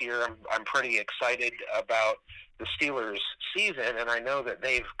things this year, I'm pretty excited about the Steelers' season, and I know that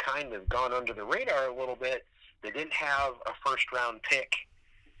they've kind of gone under the radar a little bit. They didn't have a first-round pick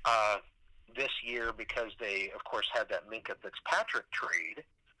this year because they, of course, had that Minkah Fitzpatrick trade,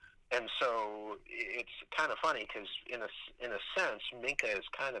 and so it's kind of funny because in a sense, Minkah is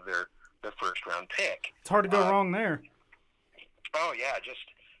kind of their first-round pick. It's hard to go wrong there. Oh yeah,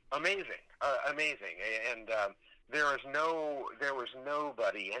 just amazing, and. There was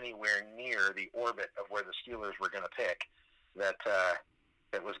nobody anywhere near the orbit of where the Steelers were going to pick that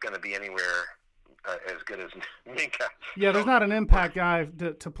was going to be anywhere as good as Minkah. Yeah, there's not an impact guy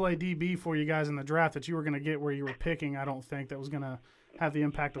to play DB for you guys in the draft that you were going to get where you were picking. I don't think that was going to have the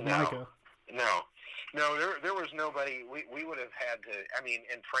impact of Micah. No, there was nobody. We would have had to. I mean,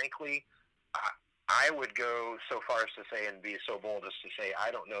 and frankly, I would go so far as to say and be so bold as to say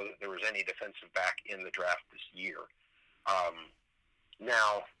I don't know that there was any defensive back in the draft this year.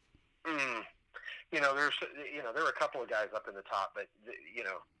 Now, there were a couple of guys up in the top, but the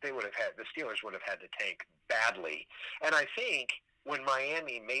Steelers would have had to tank badly. And I think when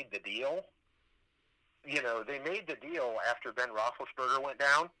Miami made the deal, they made the deal after Ben Roethlisberger went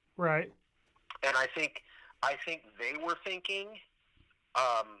down. Right. And I think they were thinking.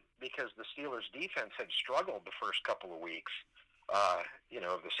 Because the Steelers' defense had struggled the first couple of weeks,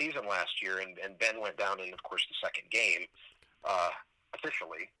 of the season last year, and Ben went down in, of course, the second game,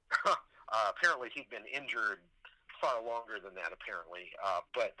 officially. Apparently, he'd been injured far longer than that, apparently,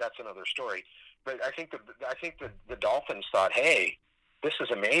 but that's another story. But I think the Dolphins thought, hey, this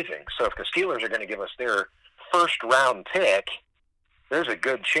is amazing. So if the Steelers are going to give us their first-round pick, there's a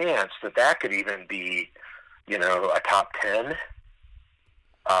good chance that could even be, a top 10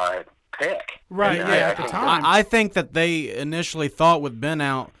 pick. Right, at the time. I think that they initially thought with Ben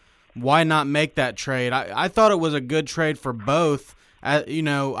out, why not make that trade? I thought it was a good trade for both.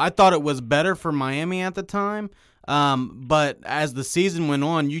 I thought it was better for Miami at the time, but as the season went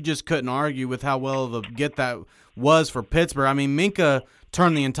on, you just couldn't argue with how well of a get that was for Pittsburgh. I mean, Minkah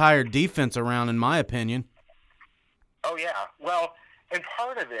turned the entire defense around, in my opinion. Oh, yeah. Well, and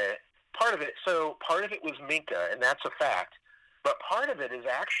part of it was Minkah, and that's a fact. But part of it is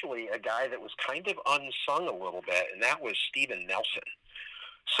actually a guy that was kind of unsung a little bit, and that was Steven Nelson.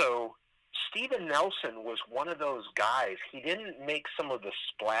 So Steven Nelson was one of those guys. He didn't make some of the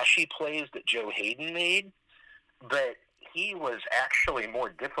splashy plays that Joe Hayden made, but he was actually more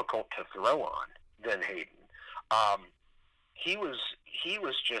difficult to throw on than Hayden. He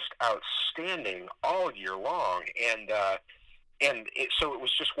was just outstanding all year long, so it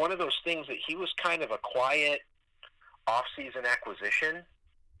was just one of those things that he was kind of a quiet off-season acquisition,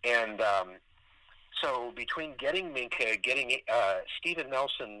 and so between getting Minkah, getting Steven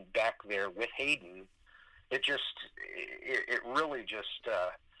Nelson back there with Hayden, it really just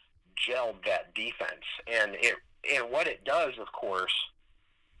gelled that defense, and what it does, of course,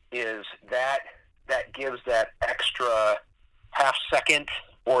 is that gives that extra half second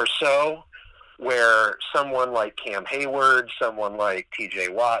or so where someone like Cam Hayward, someone like T.J.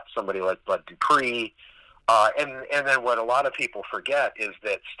 Watt, somebody like Bud Dupree. And then what a lot of people forget is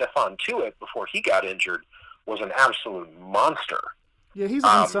that Stephon Tuitt, before he got injured, was an absolute monster. Yeah, he's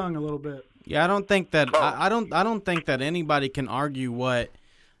unsung a little bit. Yeah, I don't think that I don't think that anybody can argue what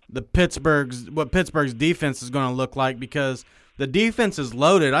Pittsburgh's defense is going to look like, because the defense is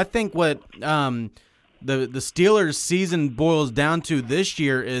loaded. I think what the Steelers' season boils down to this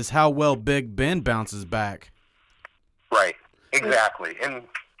year is how well Big Ben bounces back. Right. Exactly. And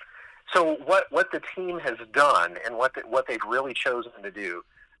so what the team has done and what they've really chosen to do,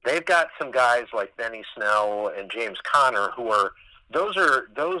 they've got some guys like Benny Snell and James Conner who are those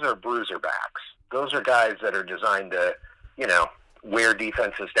are bruiser backs. Those are guys that are designed to, wear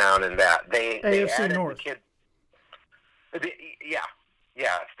defenses down and that. They AFC North.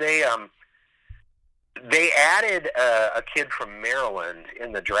 They added a kid from Maryland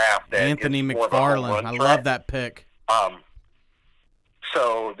in the draft. Anthony McFarland. I love that pick.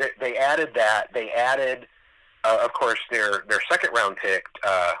 So they added that. They added, of course, their second-round pick,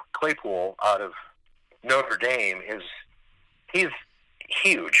 Claypool, out of Notre Dame. He's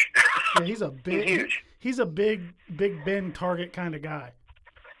huge. Yeah, he's huge. He's a big Ben target kind of guy.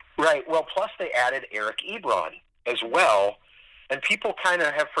 Right. Well, plus they added Eric Ebron as well, and people kind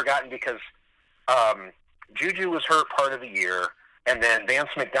of have forgotten because Juju was hurt part of the year, and then Vance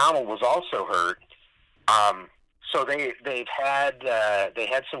McDonald was also hurt. So they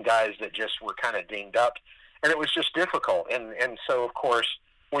had some guys that just were kind of dinged up, and it was just difficult. And so, of course,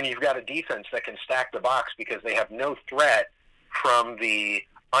 when you've got a defense that can stack the box because they have no threat from the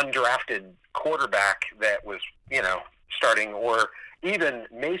undrafted quarterback that was, starting, or even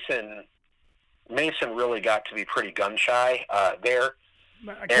Mason really got to be pretty gun-shy there.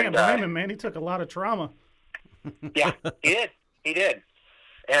 I can't blame him, man. He took a lot of trauma. Yeah, he did.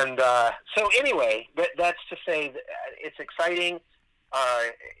 And so anyway, that's to say that it's exciting.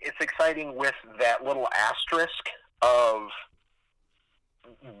 It's exciting with that little asterisk of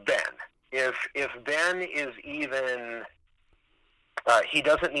Ben. If Ben is even, he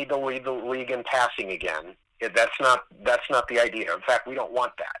doesn't need to lead the league in passing again. That's not the idea. In fact, we don't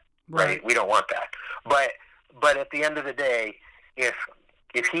want that. Right? We don't want that. But at the end of the day, if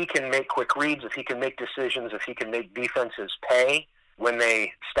he can make quick reads, if he can make decisions, if he can make defenses pay when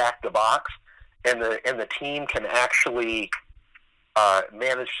they stack the box, and the team can actually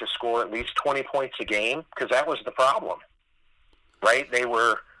manage to score at least 20 points a game, because that was the problem, right? They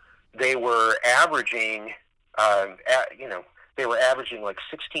were averaging, they were averaging like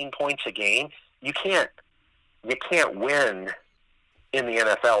 16 points a game. You can't win in the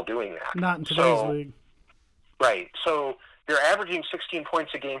NFL doing that. Not in today's league. Right. So they're averaging 16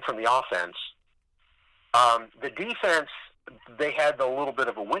 points a game from the offense. The defense, they had a little bit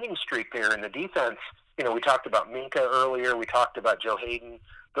of a winning streak there in the defense. We talked about Minka earlier. We talked about Joe Hayden.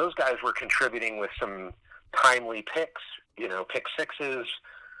 Those guys were contributing with some timely picks, pick sixes,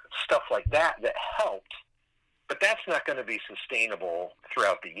 stuff like that helped. But that's not going to be sustainable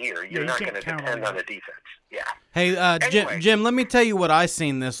throughout the year. You're not going to depend on the defense. Yeah. Hey, anyway. Jim, let me tell you what I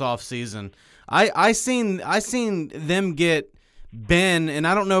seen this offseason. I seen them get Ben, and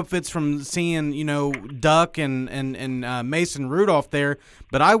I don't know if it's from seeing Duck and Mason Rudolph there,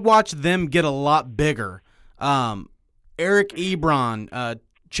 but I watched them get a lot bigger. Eric Ebron,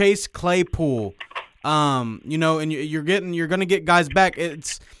 Chase Claypool, and you're going to get guys back.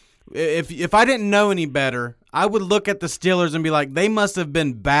 It's if I didn't know any better, I would look at the Steelers and be like, they must have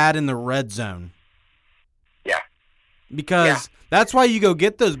been bad in the red zone. Yeah. Because that's why you go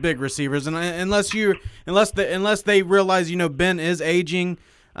get those big receivers, and unless they realize Ben is aging,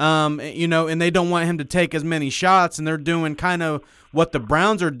 and they don't want him to take as many shots, and they're doing kind of what the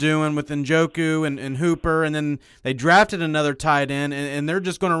Browns are doing with Njoku and Hooper, and then they drafted another tight end, and they're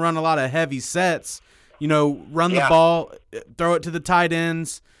just going to run a lot of heavy sets, run the ball, throw it to the tight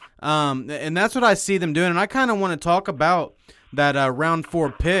ends, and that's what I see them doing. And I kind of want to talk about that round 4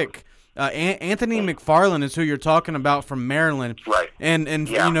 pick. Anthony McFarland is who you're talking about from Maryland. Right. And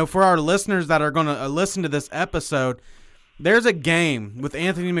for our listeners that are going to listen to this episode, there's a game with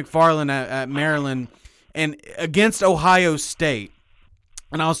Anthony McFarland at Maryland and against Ohio State.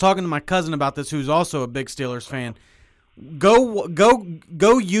 And I was talking to my cousin about this, who's also a big Steelers fan. Go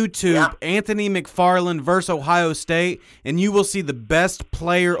YouTube Anthony McFarland versus Ohio State, and you will see the best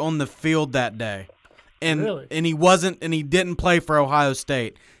player on the field that day. And really? And he didn't play for Ohio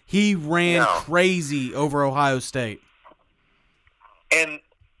State. He ran crazy over Ohio State. And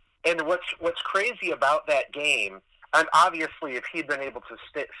what's crazy about that game, and obviously if he'd been able to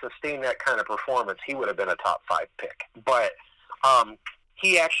sustain that kind of performance, he would have been a top 5 pick. But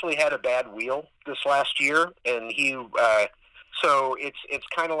he actually had a bad wheel this last year, and so it's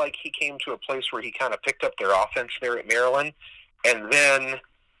kind of like he came to a place where he kind of picked up their offense there at Maryland, and then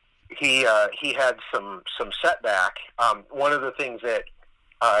he had some setback. One of the things that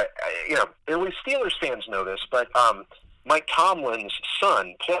at least Steelers fans know this, but Mike Tomlin's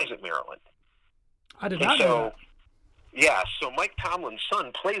son plays at Maryland. I did not know that. Yeah, so Mike Tomlin's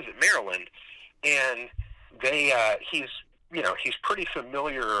son plays at Maryland, and he's pretty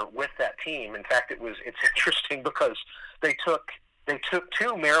familiar with that team. In fact, it's interesting because they took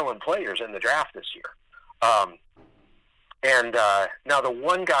 2 Maryland players in the draft this year. And now the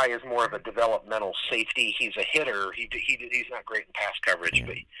one guy is more of a developmental safety. He's a hitter. He's not great in pass coverage,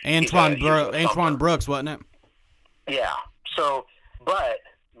 but Antoine Brooks, wasn't it? Yeah. So, but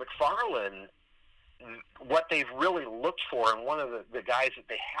McFarland, what they've really looked for, and one of the guys that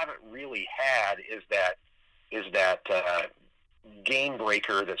they haven't really had is that game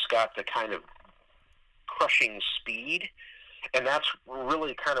breaker that's got the kind of crushing speed. And that's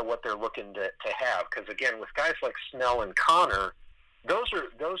really kind of what they're looking to have. Because, again, with guys like Snell and Connor, those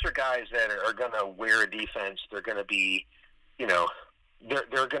are guys that are going to wear a defense. They're going to be,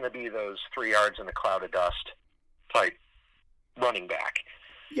 they're going to be those 3 yards in a cloud of dust type running back.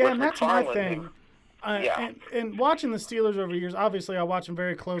 Yeah, and that's my thing. And watching the Steelers over years, obviously I watch them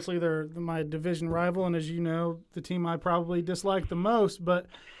very closely. They're my division rival, and as you know, the team I probably dislike the most. But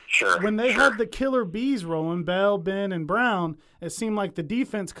when they had the killer bees rolling, Bell, Ben, and Brown, it seemed like the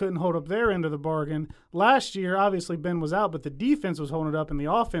defense couldn't hold up their end of the bargain. Last year, obviously Ben was out, but the defense was holding it up and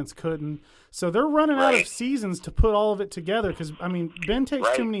the offense couldn't. So they're running out of seasons to put all of it together because, Ben takes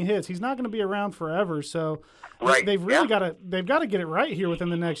too many hits. He's not going to be around forever. So they've really got to get it right here within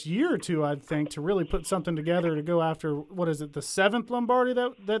the next year or two, I think, to really put something together to go after, what is it, the 7th Lombardi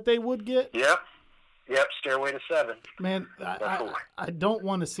that they would get? Yep, stairway to 7. Man, I don't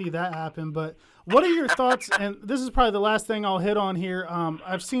want to see that happen, but what are your thoughts? And this is probably the last thing I'll hit on here.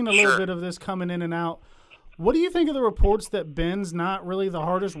 I've seen a little bit of this coming in and out. What do you think of the reports that Ben's not really the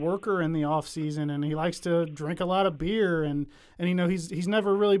hardest worker in the offseason, and he likes to drink a lot of beer, and he's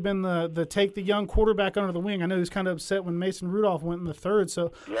never really been the take the young quarterback under the wing. I know he was kind of upset when Mason Rudolph went in the 3rd.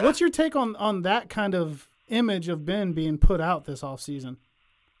 So what's your take on that kind of image of Ben being put out this offseason?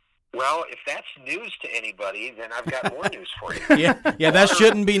 Well, if that's news to anybody, then I've got more news for you. Yeah, that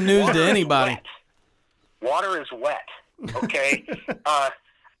shouldn't be news to anybody. Water is wet, okay?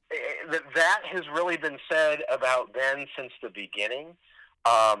 That has really been said about Ben since the beginning.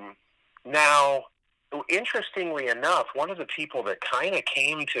 Now, interestingly enough, one of the people that kind of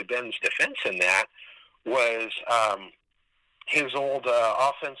came to Ben's defense in that was his old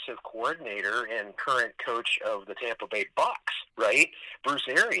offensive coordinator and current coach of the Tampa Bay Bucks, right? Bruce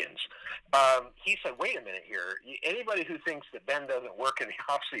Arians. He said, wait a minute here. Anybody who thinks that Ben doesn't work in the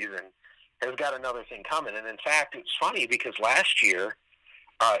offseason has got another thing coming. And in fact, it's funny because last year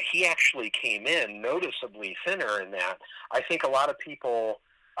he actually came in noticeably thinner in that. I think a lot of people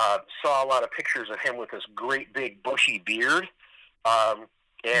saw a lot of pictures of him with this great big bushy beard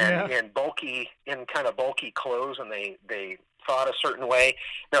and bulky, in kind of bulky clothes, and they thought a certain way.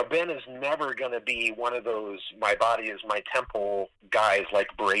 Now, Ben is never going to be one of those my body is my temple guys like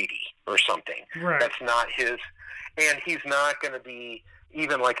Brady or something. Right. That's not his. And he's not going to be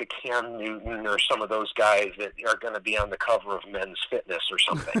even like a Cam Newton or some of those guys that are going to be on the cover of Men's Fitness or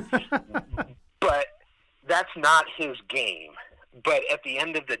something. But that's not his game. But at the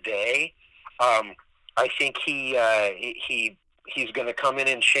end of the day, I think he's going to come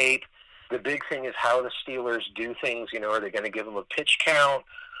in shape. The big thing is how the Steelers do things. Are they going to give him a pitch count?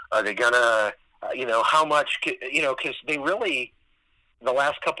 Are they going to, how much, because they really, the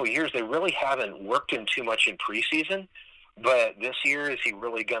last couple of years, they really haven't worked him too much in preseason. But this year, is he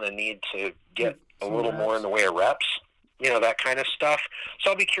really going to need to get a little more in the way of reps? That kind of stuff.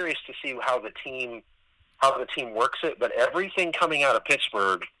 So I'll be curious to see how the team works it. But everything coming out of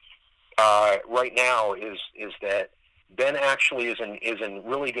Pittsburgh right now is that Ben actually is in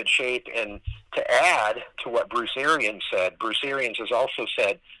really good shape. And to add to what Bruce Arians said, Bruce Arians has also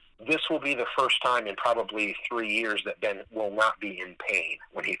said this will be the first time in probably 3 years that Ben will not be in pain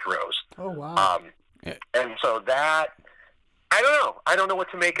when he throws. Oh, wow. And so that, I don't know. I don't know what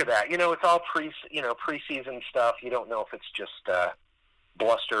to make of that. It's all preseason stuff. You don't know if it's just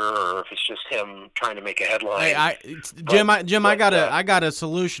bluster or if it's just him trying to make a headline. I got a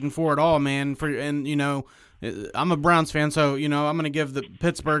solution for it all, man. I'm a Browns fan, so I'm going to give the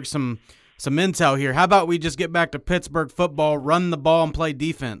Pittsburgh some intel here. How about we just get back to Pittsburgh football, run the ball, and play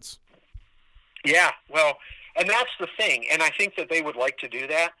defense? Yeah, well, and that's the thing, and I think that they would like to do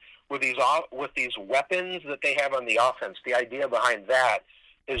that with these weapons that they have on the offense. The idea behind that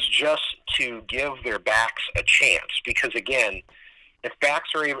is just to give their backs a chance, because again, if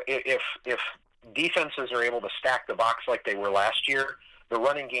defenses are able to stack the box like they were last year, the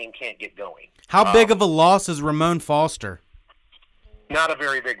running game can't get going. How big of a loss is Ramon Foster? Not a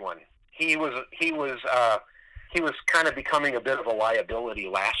very big one. He was kind of becoming a bit of a liability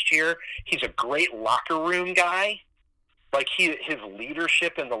last year. He's a great locker room guy. Like his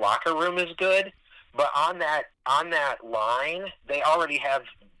leadership in the locker room is good, but on that line, they already have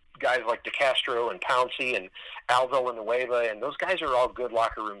guys like DeCastro and Pouncey and Alvin Villanueva, and those guys are all good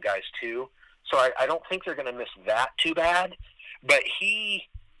locker room guys too. So I don't think they're going to miss that too bad. But he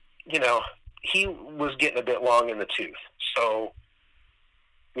was getting a bit long in the tooth. So,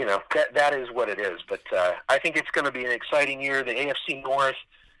 that is what it is. But I think it's going to be an exciting year. The AFC North,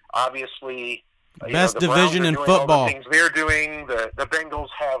 obviously, best the division in football. all the things they're doing. The Bengals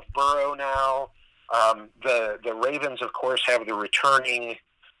have Burrow now. The Ravens, of course, have the returning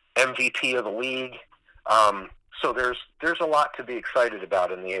MVP of the league. So there's a lot to be excited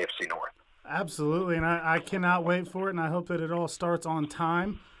about in the AFC North. Absolutely, and I cannot wait for it, and I hope that it all starts on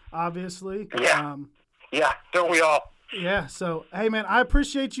time, obviously. Yeah, don't we all? Yeah, so, hey, man, I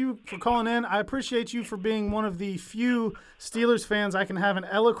appreciate you for calling in. I appreciate you for being one of the few Steelers fans I can have an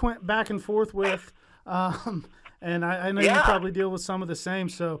eloquent back and forth with. And I know you probably deal with some of the same.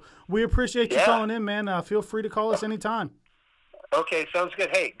 So we appreciate you calling in, man. Feel free to call us anytime. Okay, sounds good.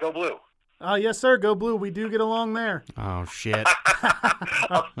 Hey, go Blue. Yes, sir. Go Blue. We do get along there. Oh shit!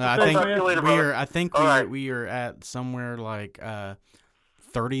 I think we are at somewhere like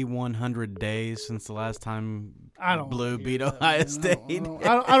 3,100 days since the last time Blue beat Ohio State.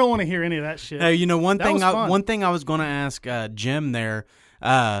 I don't want to hear any of that shit. Hey, one thing I was going to ask Jim there.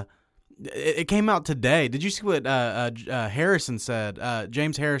 It came out today. Did you see what Harrison said?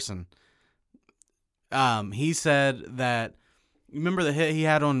 James Harrison. He said that. You remember the hit he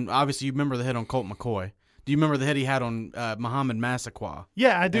had on? Obviously, you remember the hit on Colt McCoy. Do you remember the hit he had on Muhammad Massaquoi?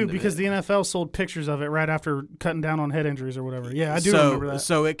 Yeah, I do, because the NFL sold pictures of it right after cutting down on head injuries or whatever. Yeah, I do remember that.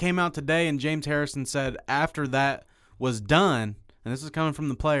 So it came out today, and James Harrison said after that was done, and this is coming from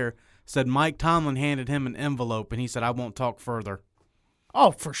the player, said Mike Tomlin handed him an envelope, and he said, "I won't talk further."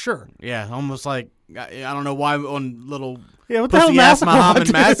 Oh, for sure. Yeah, almost like, I don't know why on little pussy-ass Muhammad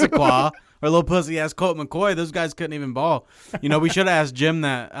Massaquoi or little pussy-ass Colt McCoy, those guys couldn't even ball. We should have asked Jim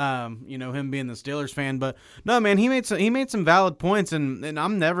that, him being the Steelers fan. But, no, man, he made some valid points, and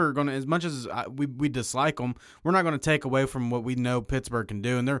I'm never going to, as much as we dislike them, we're not going to take away from what we know Pittsburgh can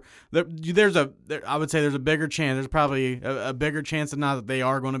do. And I would say there's a bigger chance, there's probably a bigger chance than not that they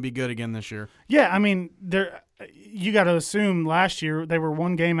are going to be good again this year. Yeah, I mean, you got to assume last year they were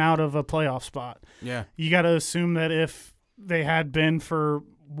one game out of a playoff spot. Yeah. You got to assume that if they had been for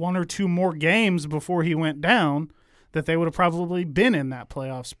one or two more games before he went down, that they would have probably been in that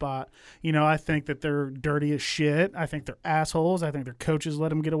playoff spot. I think that they're dirty as shit. I think they're assholes. I think their coaches let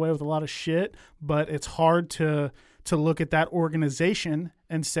them get away with a lot of shit. But it's hard to look at that organization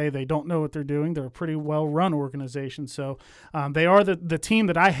and say they don't know what they're doing. They're a pretty well-run organization. So they are the team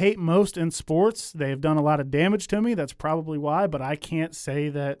that I hate most in sports. They have done a lot of damage to me. That's probably why. But I can't say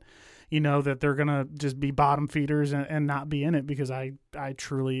that that they're going to just be bottom feeders and not be in it, because I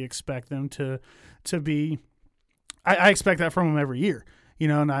truly expect them to be – I expect that from them every year.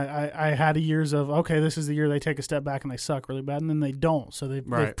 And I had years of, okay, this is the year they take a step back and they suck really bad, and then they don't. So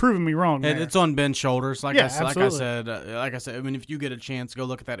they've proven me wrong there. It's on Ben's shoulders. Like I said, I mean, if you get a chance, go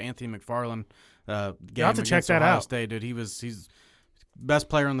look at that Anthony McFarland game against Ohio State, dude. He's best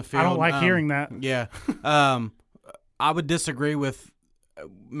player on the field. I don't like hearing that. Yeah. I would disagree with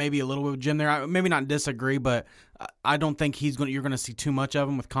maybe a little bit with Jim there. Maybe not disagree, but I don't think you're going to see too much of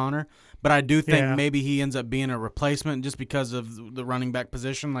him with Connor. But I do think maybe he ends up being a replacement just because of the running back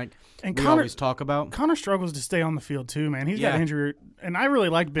position, always talk about. Connor struggles to stay on the field too, man. He's got injury, and I really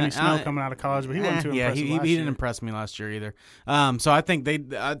liked Benny Snell coming out of college, but he wasn't too impressive. He didn't impress me last year either. So I think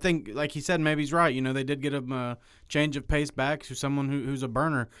like he said, maybe he's right. They did get him a change of pace back to someone who's a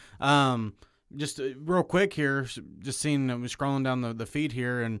burner. Just real quick here, just seeing, we're scrolling down the feed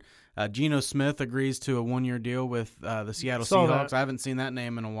here, and Geno Smith agrees to a 1-year deal with the Seattle Seahawks. I haven't seen that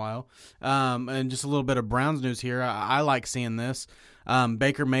name in a while. And just a little bit of Browns news here. I like seeing this.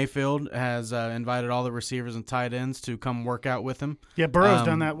 Baker Mayfield has invited all the receivers and tight ends to come work out with him. Yeah, Burrow's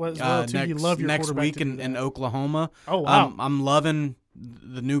done that as well, too. You love your next week in Oklahoma. Oh, wow. I'm loving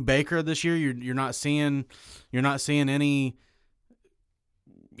the new Baker this year. You're not seeing any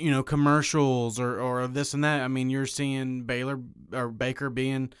commercials or this and that. I mean, you're seeing Baker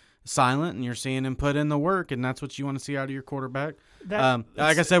being silent, and you're seeing him put in the work, and that's what you want to see out of your quarterback. Like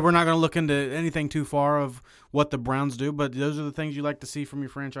I said, we're not going to look into anything too far of what the Browns do, but those are the things you like to see from your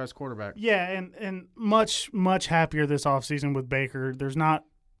franchise quarterback. Yeah, and much, much happier this offseason with Baker. There's not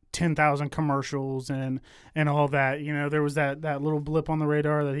 10,000 commercials and all that. There was that little blip on the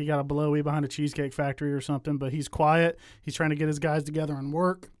radar that he got a blowy behind a Cheesecake Factory or something, but he's quiet. He's trying to get his guys together and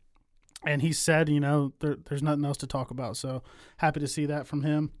work. And he said, there's nothing else to talk about. So happy to see that from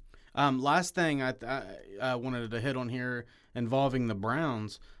him. Last thing I wanted to hit on here involving the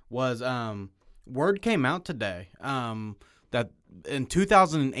Browns was word came out today that in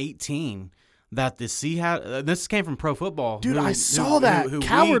 2018 that the Seahawks. This came from Pro Football. Dude, I saw that.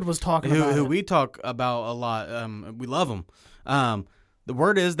 Coward was talking about who we talk about a lot. We love him. The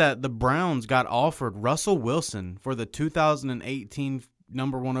word is that the Browns got offered Russell Wilson for the 2018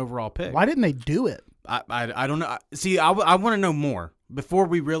 number 1 overall pick. Why didn't they do it? I don't know. See, I want to know more. Before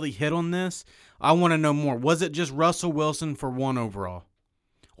we really hit on this, I want to know more. Was it just Russell Wilson for 1 overall?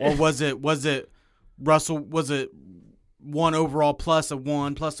 Or was it Russell, was it 1 overall plus a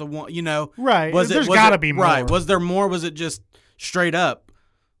 1 plus a 1, you know? Right. There's got to be more. Right. Was there more? Was it just straight up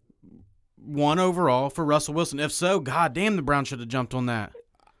 1 overall for Russell Wilson? If so, goddamn, the Browns should have jumped on that.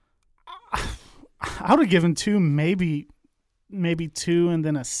 I would have given 2, maybe 2 and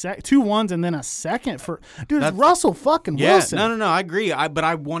then 2 ones and then a second for dude. It's Russell fucking Wilson. No. I agree. But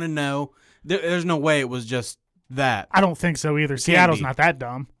I want to know. There's no way it was just that. I don't think so either. Seattle's not that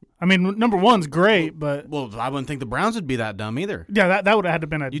dumb. I mean, number 1's great, but I wouldn't think the Browns would be that dumb either. Yeah, that would have had to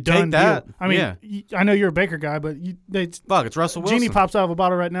been a done deal. I mean, I know you're a Baker guy, but it's Russell Wilson. Genie pops out of a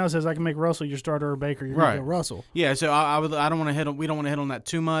bottle right now and says, "I can make Russell your starter or Baker." You're gonna go Russell. Yeah, so I don't want to hit on. We don't want to hit on that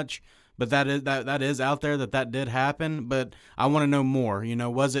too much. But that is out there that did happen. But I want to know more. You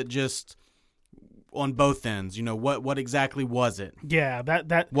know, was it just on both ends? You know, what exactly was it? Yeah,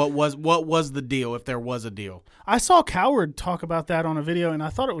 what was the deal, if there was a deal? I saw Coward talk about that on a video, and I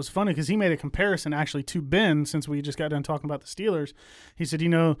thought it was funny because he made a comparison actually to Ben, since we just got done talking about the Steelers. He said, you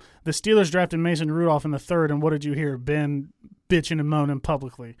know, the Steelers drafted Mason Rudolph in the 3rd, and what did you hear? Ben bitching and moaning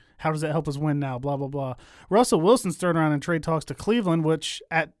publicly. How does that help us win now? Blah, blah, blah. Russell Wilson's third round in trade talks to Cleveland, which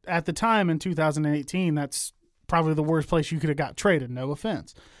at the time in 2018, that's probably the worst place you could have got traded, no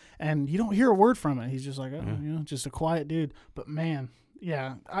offense. And you don't hear a word from it. He's just like, just a quiet dude. But, man,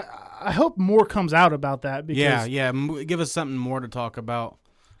 yeah, I hope more comes out about that. Because yeah, give us something more to talk about.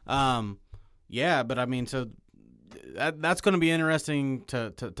 Yeah, but, I mean, so that's going to be interesting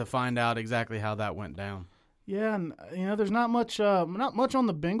to find out exactly how that went down. Yeah, and, you know, there's not much on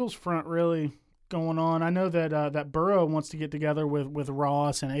the Bengals front really going on. I know that Burrow wants to get together with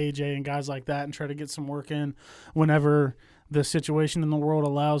Ross and AJ and guys like that and try to get some work in whenever the situation in the world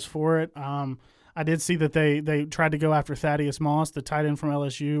allows for it. I did see that they tried to go after Thaddeus Moss, the tight end from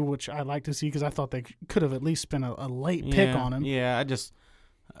LSU, which I like to see because I thought they could have at least spent a late pick on him. Yeah,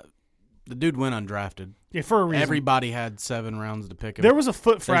 the dude went undrafted. Yeah, for a reason. Everybody had 7 rounds to pick him. There was a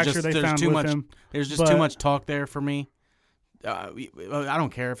foot fracture they found with him. There's just too much talk there for me. I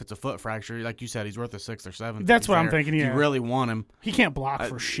don't care if it's a foot fracture. Like you said, he's worth a 6th or 7th. That's what I'm thinking, yeah. If you really want him. He can't block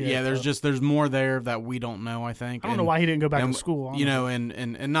for shit. Yeah, there's more there that we don't know, I think. I don't know why he didn't go back to school. Honestly. You know,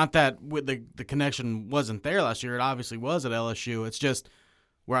 and not that with the connection wasn't there last year. It obviously was at LSU. It's just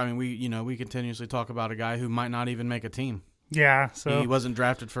where, I mean, we continuously talk about a guy who might not even make a team. Yeah, so he wasn't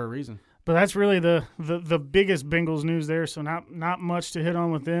drafted for a reason. But that's really the biggest Bengals news there. So not much to hit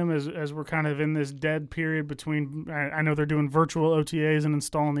on with them as we're kind of in this dead period between. I know they're doing virtual OTAs and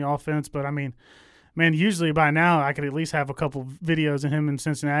installing the offense, but I mean, man, usually by now I could at least have a couple videos of him in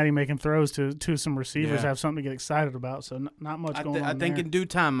Cincinnati making throws to some receivers, have something to get excited about. So not much going on. I think there. In due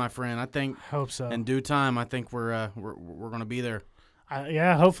time, my friend. I hope so. In due time, I think we're going to be there.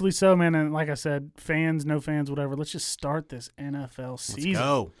 Yeah, hopefully so, man. And like I said, fans, no fans, whatever. Let's just start this NFL season. Let's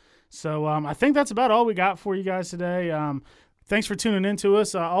go. So I think that's about all we got for you guys today. Thanks for tuning in to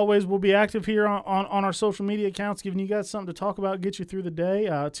us. Always we'll be active here on our social media accounts, giving you guys something to talk about, get you through the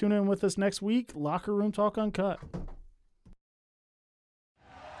day. Tune in with us next week. Locker Room Talk Uncut.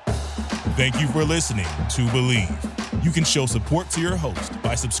 Thank you for listening to Believe. You can show support to your host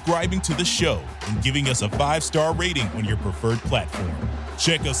by subscribing to the show and giving us a 5-star rating on your preferred platform.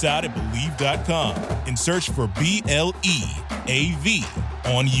 Check us out at Believe.com and search for BLEAV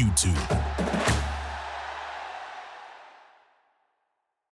on YouTube.